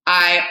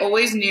 I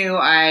always knew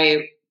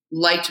I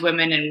liked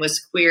women and was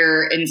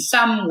queer in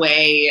some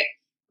way,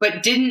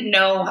 but didn't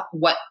know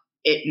what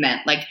it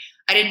meant. Like,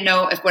 I didn't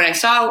know if when I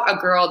saw a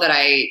girl that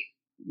I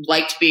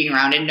liked being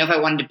around, I didn't know if I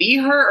wanted to be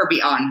her or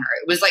be on her.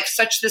 It was like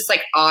this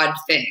like odd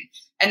thing.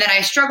 And then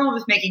I struggled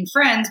with making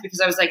friends because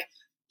I was like,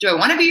 do I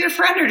want to be your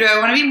friend or do I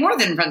want to be more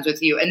than friends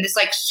with you? And this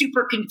like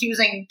super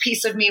confusing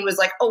piece of me was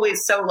like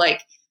always so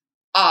like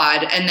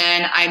odd. And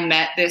then I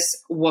met this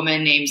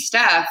woman named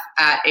Steph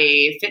at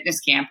a fitness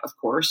camp, of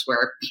course,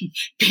 where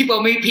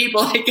people meet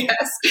people, I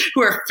guess,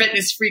 who are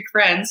fitness freak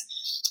friends.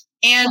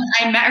 And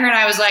I met her and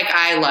I was like,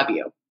 I love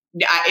you.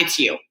 It's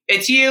you.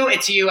 It's you.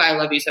 It's you. I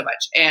love you so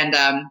much. And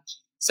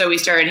so we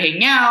started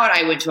hanging out.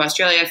 I went to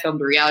Australia,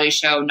 filmed a reality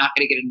show. Not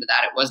going to get into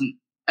that. It wasn't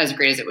as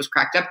great as it was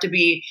cracked up to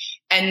be.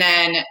 And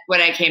then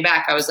when I came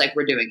back, I was like,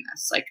 we're doing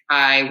this. Like,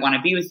 I want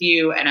to be with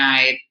you. And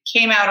I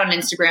came out on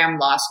Instagram,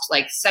 lost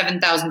like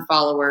 7,000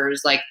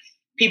 followers, like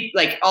people,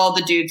 like all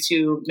the dudes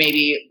who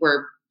maybe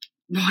were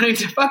wanting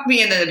to fuck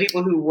me. And then the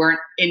people who weren't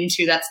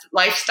into that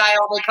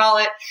lifestyle, they call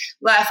it,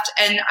 left.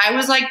 And I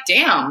was like,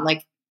 damn,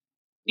 like,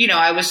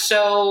 I was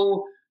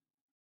so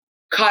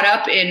caught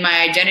up in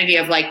my identity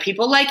of like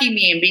people liking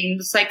me and being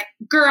this like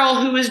girl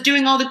who was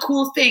doing all the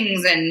cool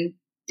things and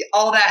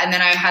all that. And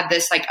then I had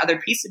this like other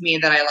piece of me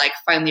that I like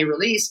finally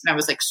released and I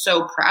was like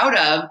so proud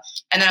of.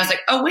 And then I was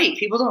like, oh wait,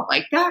 people don't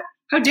like that?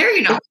 How dare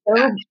you not?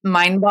 It's so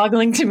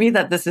mind-boggling to me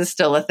that this is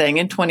still a thing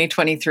in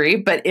 2023,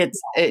 but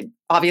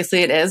obviously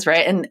it is,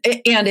 right? And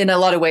in a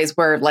lot of ways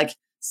we're like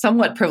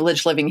somewhat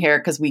privileged living here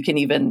because we can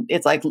even,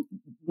 it's like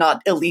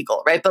not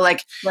illegal, right? But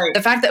like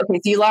the fact that, okay,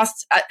 so you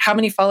lost how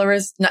many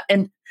followers?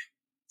 And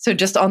so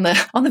just on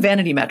the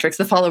vanity metrics,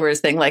 the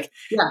followers thing, like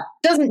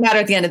doesn't matter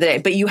at the end of the day,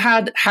 but you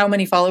had how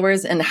many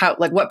followers and how,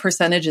 like what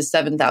percentage is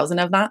 7,000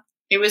 of that?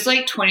 It was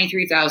like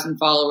 23,000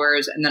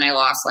 followers. And then I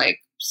lost like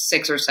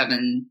 6,000 or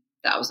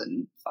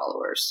 7,000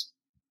 followers.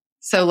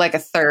 So like a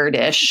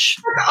third-ish.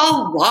 A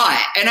lot.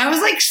 And I was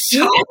like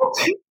so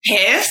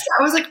pissed.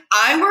 I was like,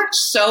 I worked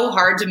so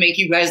hard to make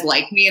you guys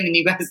like me and then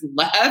you guys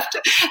left.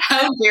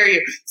 How dare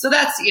you? So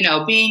that's,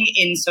 being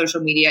in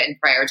social media and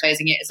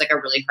prioritizing it is like a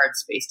really hard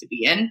space to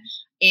be in.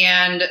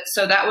 And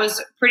so that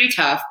was pretty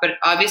tough. But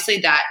obviously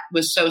that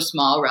was so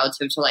small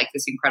relative to like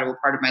this incredible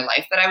part of my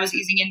life that I was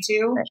easing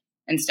into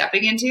and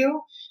stepping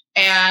into.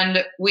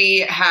 And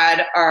we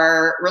had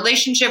our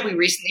relationship. We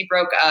recently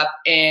broke up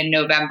in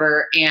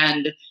November,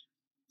 and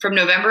from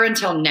November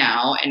until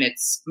now, and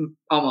it's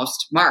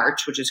almost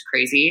March, which is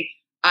crazy,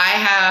 I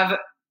have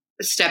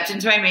stepped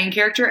into my main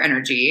character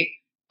energy.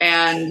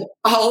 And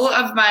all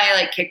of my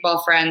like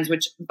kickball friends,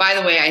 which by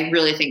the way, I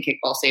really think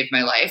kickball saved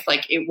my life.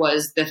 Like it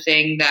was the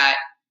thing that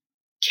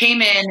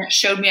came in,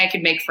 showed me I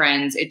could make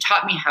friends. It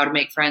taught me how to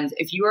make friends.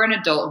 If you are an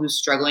adult who's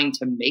struggling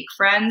to make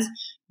friends,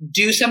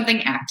 do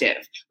something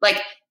active.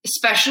 Like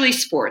especially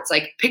sports,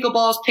 like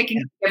pickleball is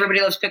picking.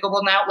 Everybody loves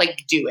pickleball now.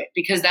 Like do it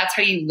because that's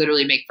how you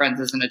literally make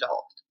friends as an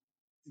adult.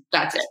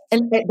 That's it.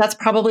 And that's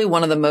probably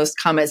one of the most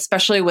common,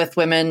 especially with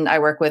women I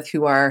work with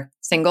who are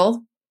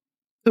single,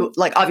 who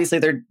like, obviously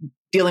they're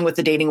dealing with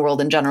the dating world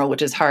in general,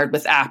 which is hard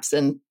with apps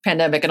and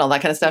pandemic and all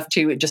that kind of stuff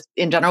too, just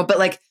in general. But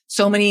like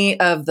so many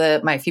of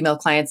my female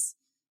clients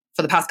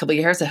for the past couple of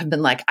years have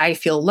been like, I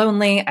feel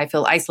lonely. I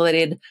feel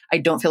isolated. I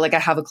don't feel like I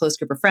have a close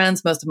group of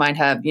friends. Most of mine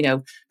have,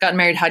 gotten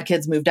married, had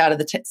kids, moved out of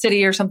the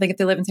city or something if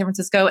they live in San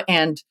Francisco.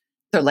 And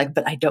they're like,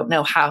 but I don't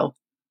know how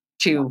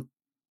to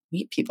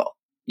meet people.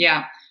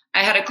 Yeah.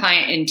 I had a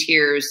client in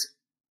tears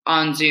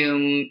on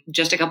Zoom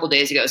just a couple of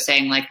days ago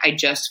saying like, I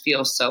just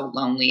feel so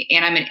lonely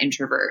and I'm an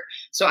introvert.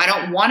 So I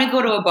don't want to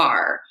go to a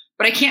bar,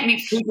 but I can't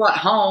meet people at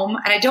home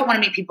and I don't want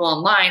to meet people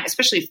online,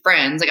 especially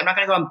friends. Like I'm not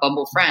going to go on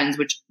Bumble Friends,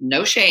 which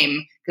no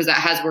shame because that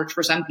has worked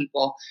for some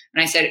people.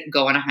 And I said,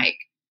 go on a hike.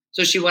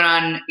 So she went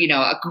on,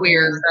 a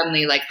queer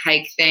friendly like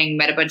hike thing,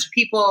 met a bunch of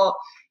people.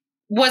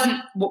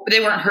 They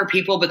weren't her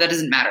people, but that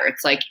doesn't matter.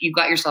 It's like you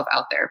got yourself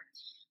out there.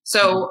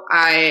 So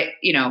I,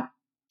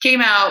 came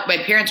out. My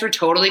parents were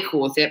totally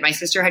cool with it. My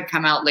sister had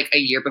come out like a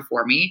year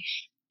before me.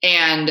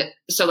 And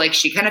so like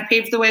she kind of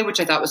paved the way,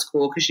 which I thought was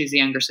cool because she's the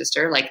younger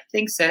sister. Like,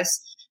 thanks,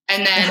 sis.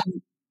 And then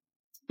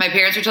my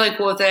parents were totally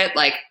cool with it.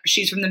 Like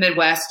she's from the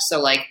Midwest. So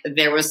like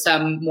there was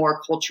some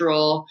more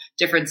cultural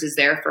differences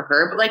there for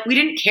her. But like we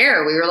didn't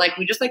care. We were like,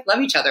 we just like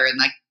love each other. And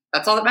like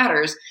that's all that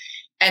matters.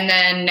 And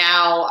then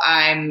now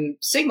I'm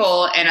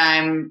single and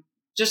I'm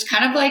just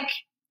kind of like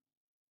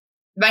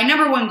my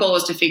number one goal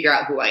is to figure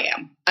out who I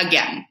am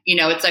again.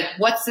 It's like,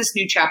 what's this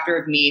new chapter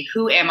of me?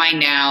 Who am I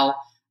now?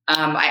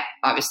 I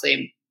obviously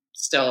am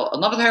still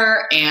in love with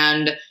her.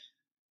 And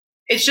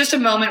it's just a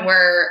moment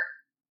where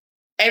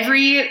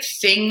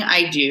everything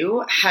I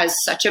do has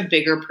such a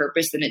bigger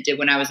purpose than it did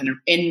when I was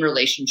in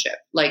relationship.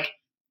 Like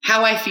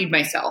how I feed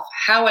myself,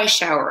 how I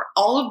shower,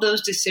 all of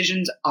those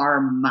decisions are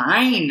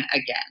mine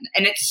again.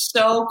 And it's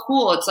so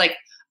cool. It's like,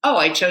 oh,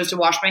 I chose to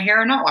wash my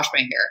hair or not wash my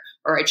hair,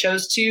 or I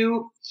chose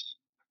to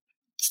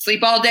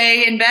sleep all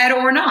day in bed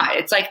or not.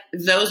 It's like,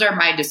 those are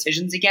my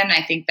decisions again.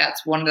 I think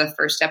that's one of the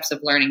first steps of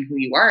learning who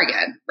you are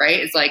again, right?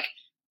 It's like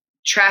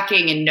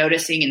tracking and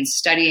noticing and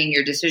studying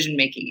your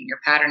decision-making and your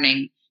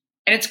patterning.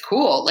 And it's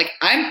cool. Like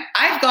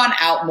I've gone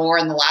out more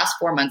in the last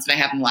 4 months than I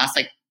have in the last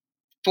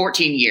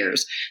 14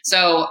 years.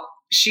 So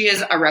she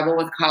is a rebel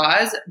with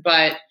cause,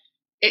 but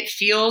it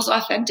feels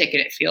authentic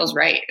and it feels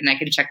right. And I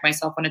can check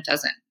myself when it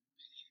doesn't.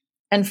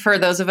 And for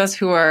those of us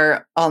who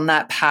are on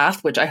that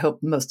path, which I hope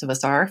most of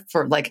us are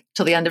for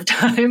till the end of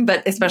time,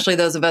 but especially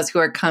those of us who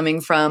are coming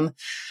from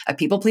a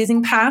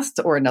people-pleasing past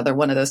or another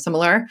one of those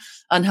similar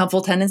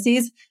unhelpful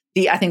tendencies,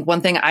 I think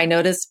one thing I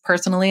notice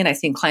personally, and I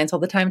see in clients all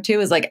the time too,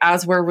 is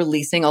as we're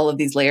releasing all of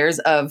these layers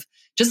of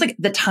just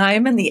the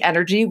time and the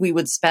energy we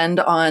would spend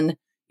on,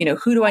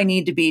 who do I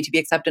need to be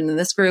accepted in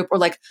this group? Or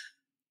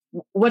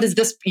what is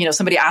this,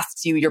 somebody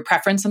asks you your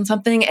preference on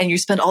something and you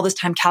spend all this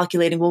time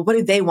calculating, well, what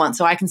do they want?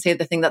 So I can say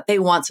the thing that they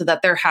want so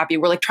that they're happy.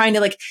 We're trying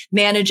to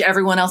manage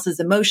everyone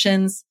else's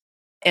emotions.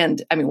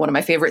 And I mean, one of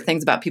my favorite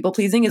things about people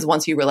pleasing is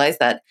once you realize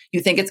that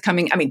you think it's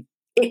coming,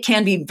 it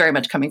can be very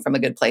much coming from a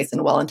good place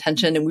and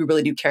well-intentioned. And we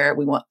really do care.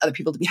 We want other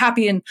people to be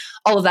happy and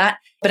all of that.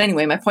 But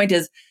anyway, my point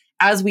is,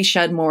 as we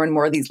shed more and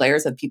more of these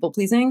layers of people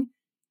pleasing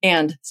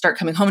and start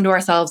coming home to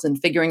ourselves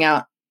and figuring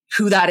out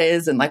who that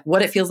is and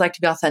what it feels like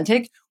to be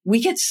authentic, we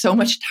get so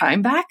much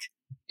time back.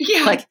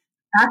 Yeah.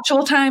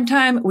 Actual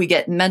time. We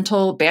get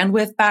mental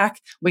bandwidth back.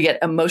 We get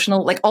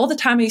emotional, all the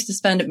time I used to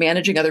spend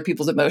managing other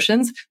people's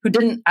emotions who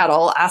didn't at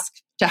all ask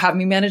to have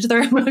me manage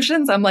their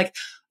emotions. I'm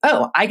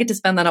oh, I get to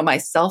spend that on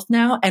myself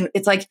now. And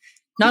it's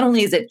not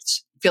only is it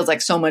feels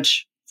like so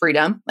much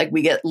freedom,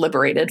 we get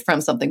liberated from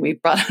something we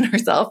brought on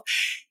ourselves,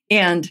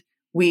 and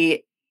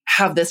we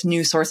have this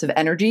new source of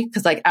energy.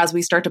 Cause as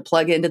we start to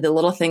plug into the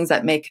little things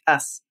that make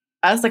us,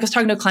 I was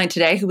talking to a client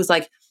today who was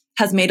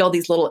has made all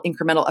these little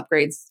incremental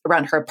upgrades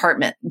around her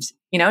apartment,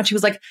 and she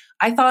was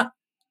I thought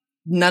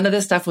none of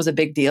this stuff was a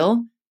big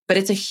deal, but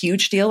it's a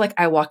huge deal.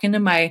 I walk into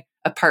my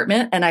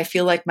apartment and I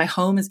feel like my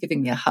home is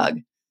giving me a hug.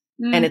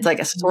 Mm-hmm. And it's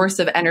a source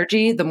of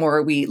energy the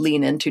more we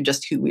lean into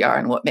just who we are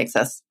and what makes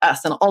us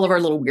and all of our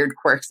little weird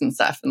quirks and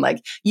stuff.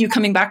 And you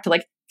coming back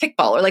to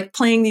kickball or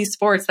playing these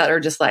sports that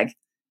are just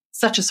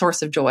such a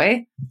source of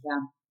joy. Yeah.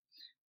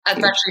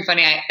 That's actually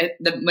funny.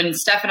 When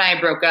Steph and I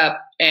broke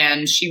up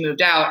and she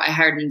moved out, I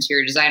hired an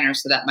interior designer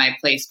so that my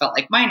place felt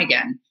like mine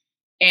again.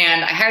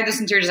 And I hired this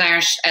interior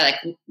designer. I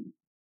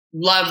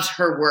loved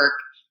her work.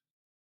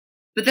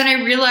 But then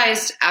I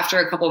realized after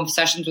a couple of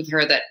sessions with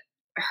her that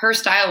her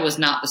style was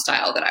not the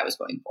style that I was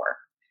going for.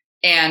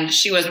 And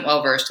she wasn't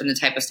well versed in the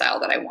type of style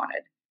that I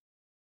wanted.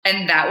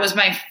 And that was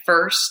my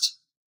first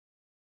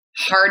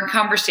hard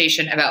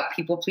conversation about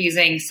people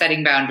pleasing,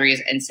 setting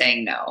boundaries, and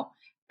saying no.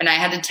 And I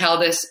had to tell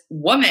this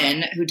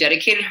woman who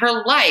dedicated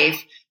her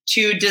life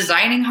to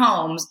designing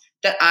homes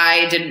that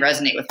I didn't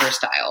resonate with her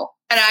style.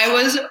 And I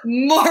was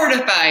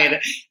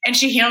mortified. And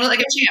she handled it like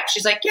a champ.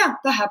 She's like, yeah,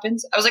 that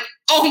happens. I was like,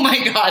 oh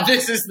my God,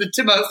 this is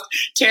the most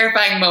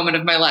terrifying moment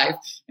of my life.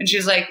 And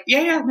she's like,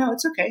 yeah, no,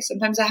 it's okay.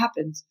 Sometimes that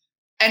happens.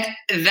 And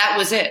that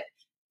was it.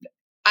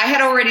 I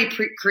had already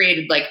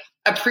created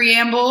a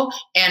preamble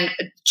and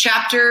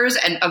chapters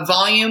and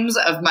volumes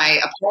of my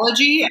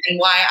apology and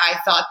why I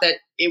thought that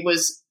it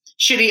was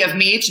shitty of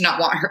me to not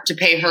want her to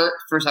pay her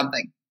for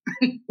something.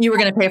 You were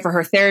going to pay for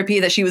her therapy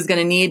that she was going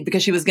to need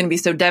because she was going to be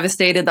so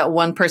devastated that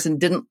one person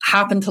didn't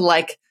happen to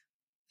like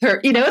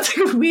her.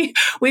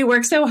 We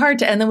work so hard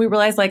to, and then we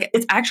realize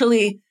it's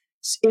actually,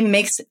 it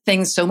makes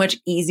things so much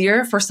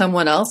easier for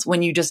someone else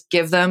when you just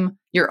give them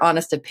your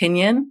honest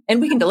opinion, and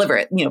we can deliver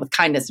it, with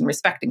kindness and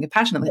respect and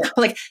compassion.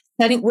 But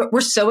we're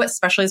so,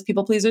 especially as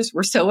people pleasers,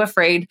 we're so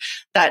afraid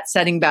that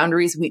setting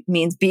boundaries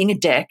means being a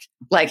dick.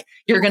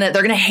 They're going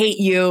to hate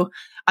you.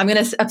 I'm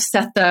going to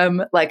upset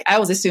them. I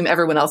always assume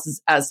everyone else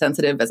is as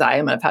sensitive as I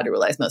am. And I've had to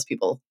realize most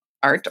people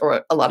aren't,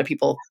 or a lot of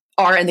people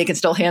are, and they can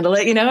still handle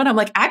it, And I'm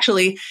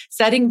actually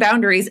setting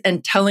boundaries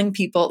and telling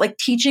people,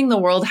 teaching the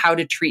world how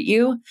to treat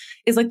you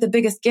is the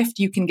biggest gift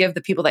you can give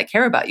the people that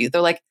care about you.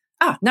 They're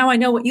now I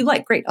know what you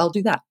like. Great. I'll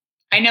do that.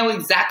 I know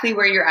exactly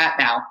where you're at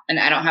now, and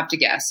I don't have to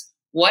guess.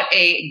 What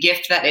a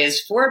gift that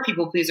is for a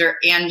people pleaser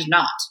and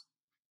not.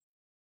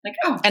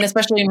 And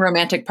especially in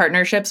romantic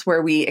partnerships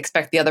where we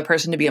expect the other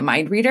person to be a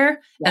mind reader,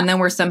 and then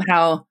we're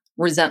somehow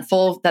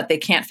resentful that they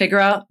can't figure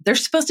out. They're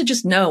supposed to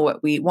just know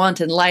what we want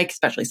and like,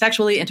 especially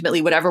sexually,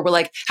 intimately, whatever.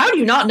 We're how do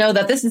you not know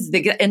that this is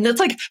and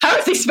it's how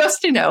are they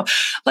supposed to know?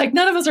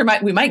 None of us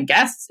we might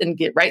guess and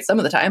get right some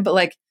of the time,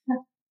 but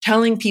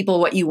telling people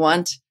what you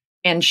want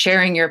and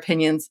sharing your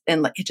opinions,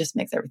 and it just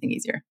makes everything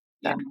easier.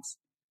 Balance.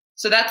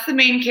 So that's the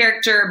main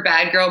character,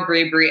 bad girl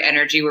Brie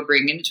energy we're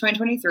bringing into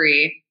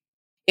 2023.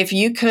 If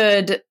you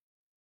could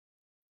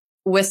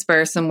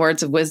whisper some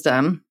words of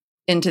wisdom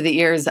into the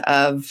ears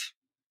of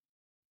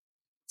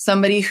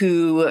somebody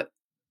who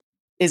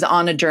is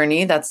on a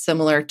journey that's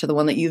similar to the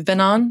one that you've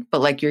been on,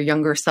 but like your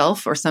younger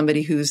self, or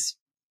somebody who's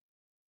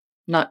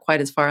not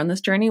quite as far on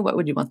this journey, what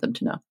would you want them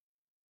to know?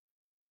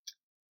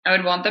 I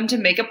would want them to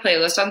make a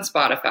playlist on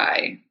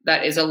Spotify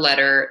that is a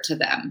letter to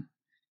them.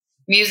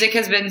 Music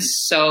has been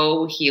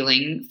so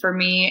healing for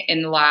me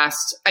in the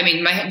last,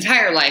 my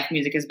entire life,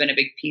 music has been a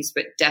big piece,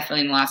 but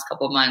definitely in the last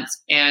couple of months.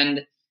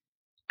 And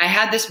I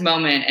had this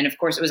moment, and of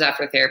course it was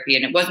after therapy,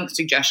 and it wasn't a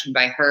suggestion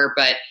by her,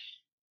 but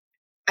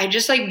I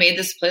just like made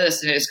this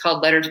playlist, and it was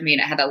called Letter to Me,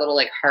 and it had that little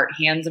like heart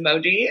hands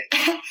emoji.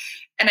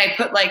 And I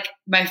put like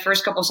my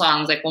first couple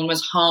songs, like one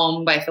was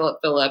Home by Philip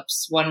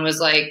Phillips. One was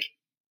like,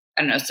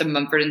 I don't know, some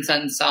Mumford and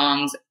Sons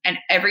songs. And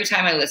every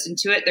time I listen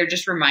to it, they're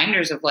just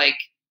reminders of like,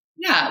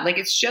 yeah, like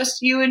it's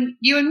just you and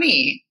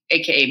me,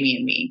 AKA me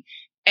and me.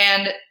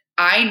 And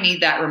I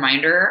need that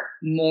reminder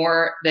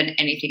more than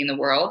anything in the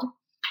world.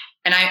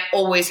 And I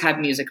always have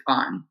music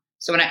on.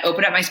 So when I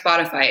open up my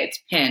Spotify,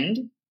 it's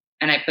pinned,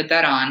 and I put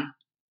that on,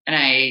 and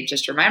I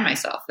just remind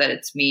myself that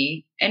it's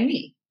me and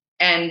me.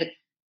 And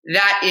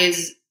that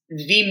is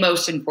the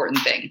most important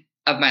thing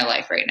of my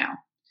life right now.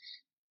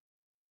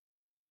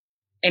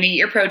 And eat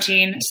your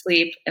protein,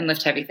 sleep, and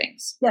lift heavy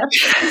things. Yep.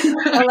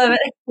 I love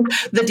it.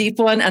 The deep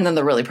one, and then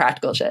the really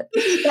practical shit.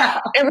 Yeah.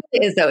 It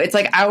really is, though. It's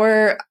like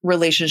our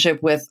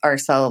relationship with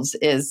ourselves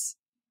is,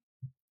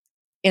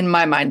 in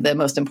my mind, the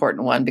most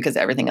important one, because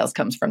everything else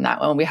comes from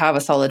that. When we have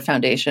a solid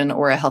foundation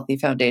or a healthy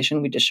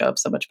foundation, we just show up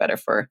so much better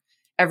for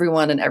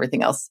everyone and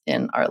everything else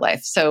in our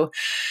life. So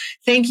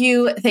thank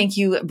you,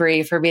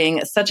 Brie, for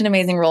being such an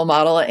amazing role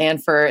model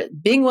and for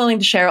being willing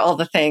to share all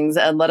the things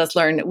and let us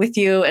learn with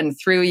you and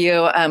through you.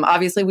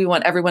 Obviously, we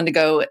want everyone to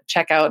go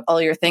check out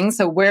all your things.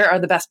 So where are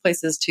the best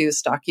places to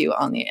stalk you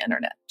on the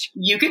internet?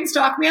 You can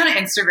stalk me on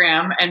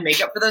Instagram and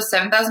make up for those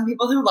 7,000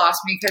 people who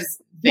lost me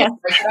because they think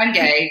I'm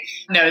gay.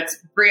 No, it's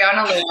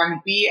Brianna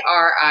Lamb,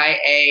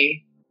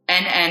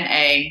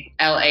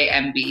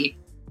 BriannaLamb.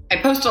 I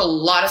post a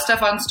lot of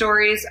stuff on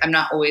stories. I'm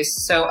not always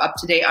so up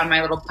to date on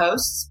my little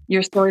posts.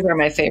 Your stories are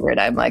my favorite.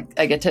 I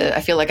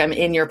feel like I'm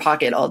in your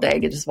pocket all day,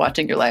 just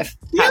watching your life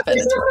happen.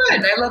 Yeah, so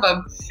good. I love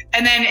them.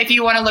 And then if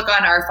you want to look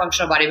on our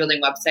functional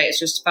bodybuilding website, it's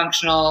just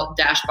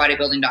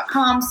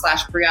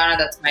functional-bodybuilding.com/Brianna.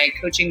 That's my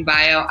coaching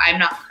bio. I'm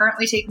not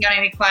currently taking on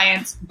any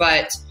clients,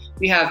 but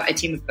we have a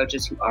team of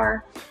coaches who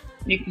are.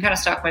 You can kind of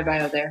stalk my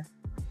bio there.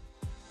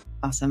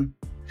 Awesome.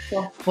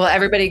 Cool. Well,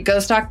 everybody go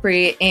stalk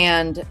Brie.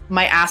 And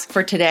my ask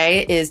for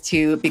today is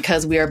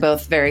because we are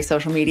both very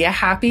social media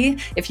happy,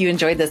 if you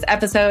enjoyed this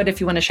episode, if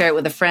you want to share it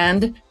with a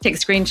friend, take a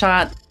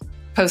screenshot,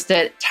 post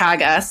it,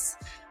 tag us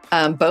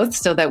both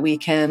so that we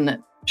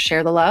can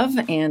share the love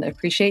and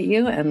appreciate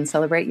you and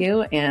celebrate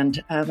you.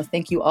 And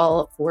thank you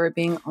all for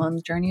being on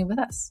the journey with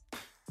us.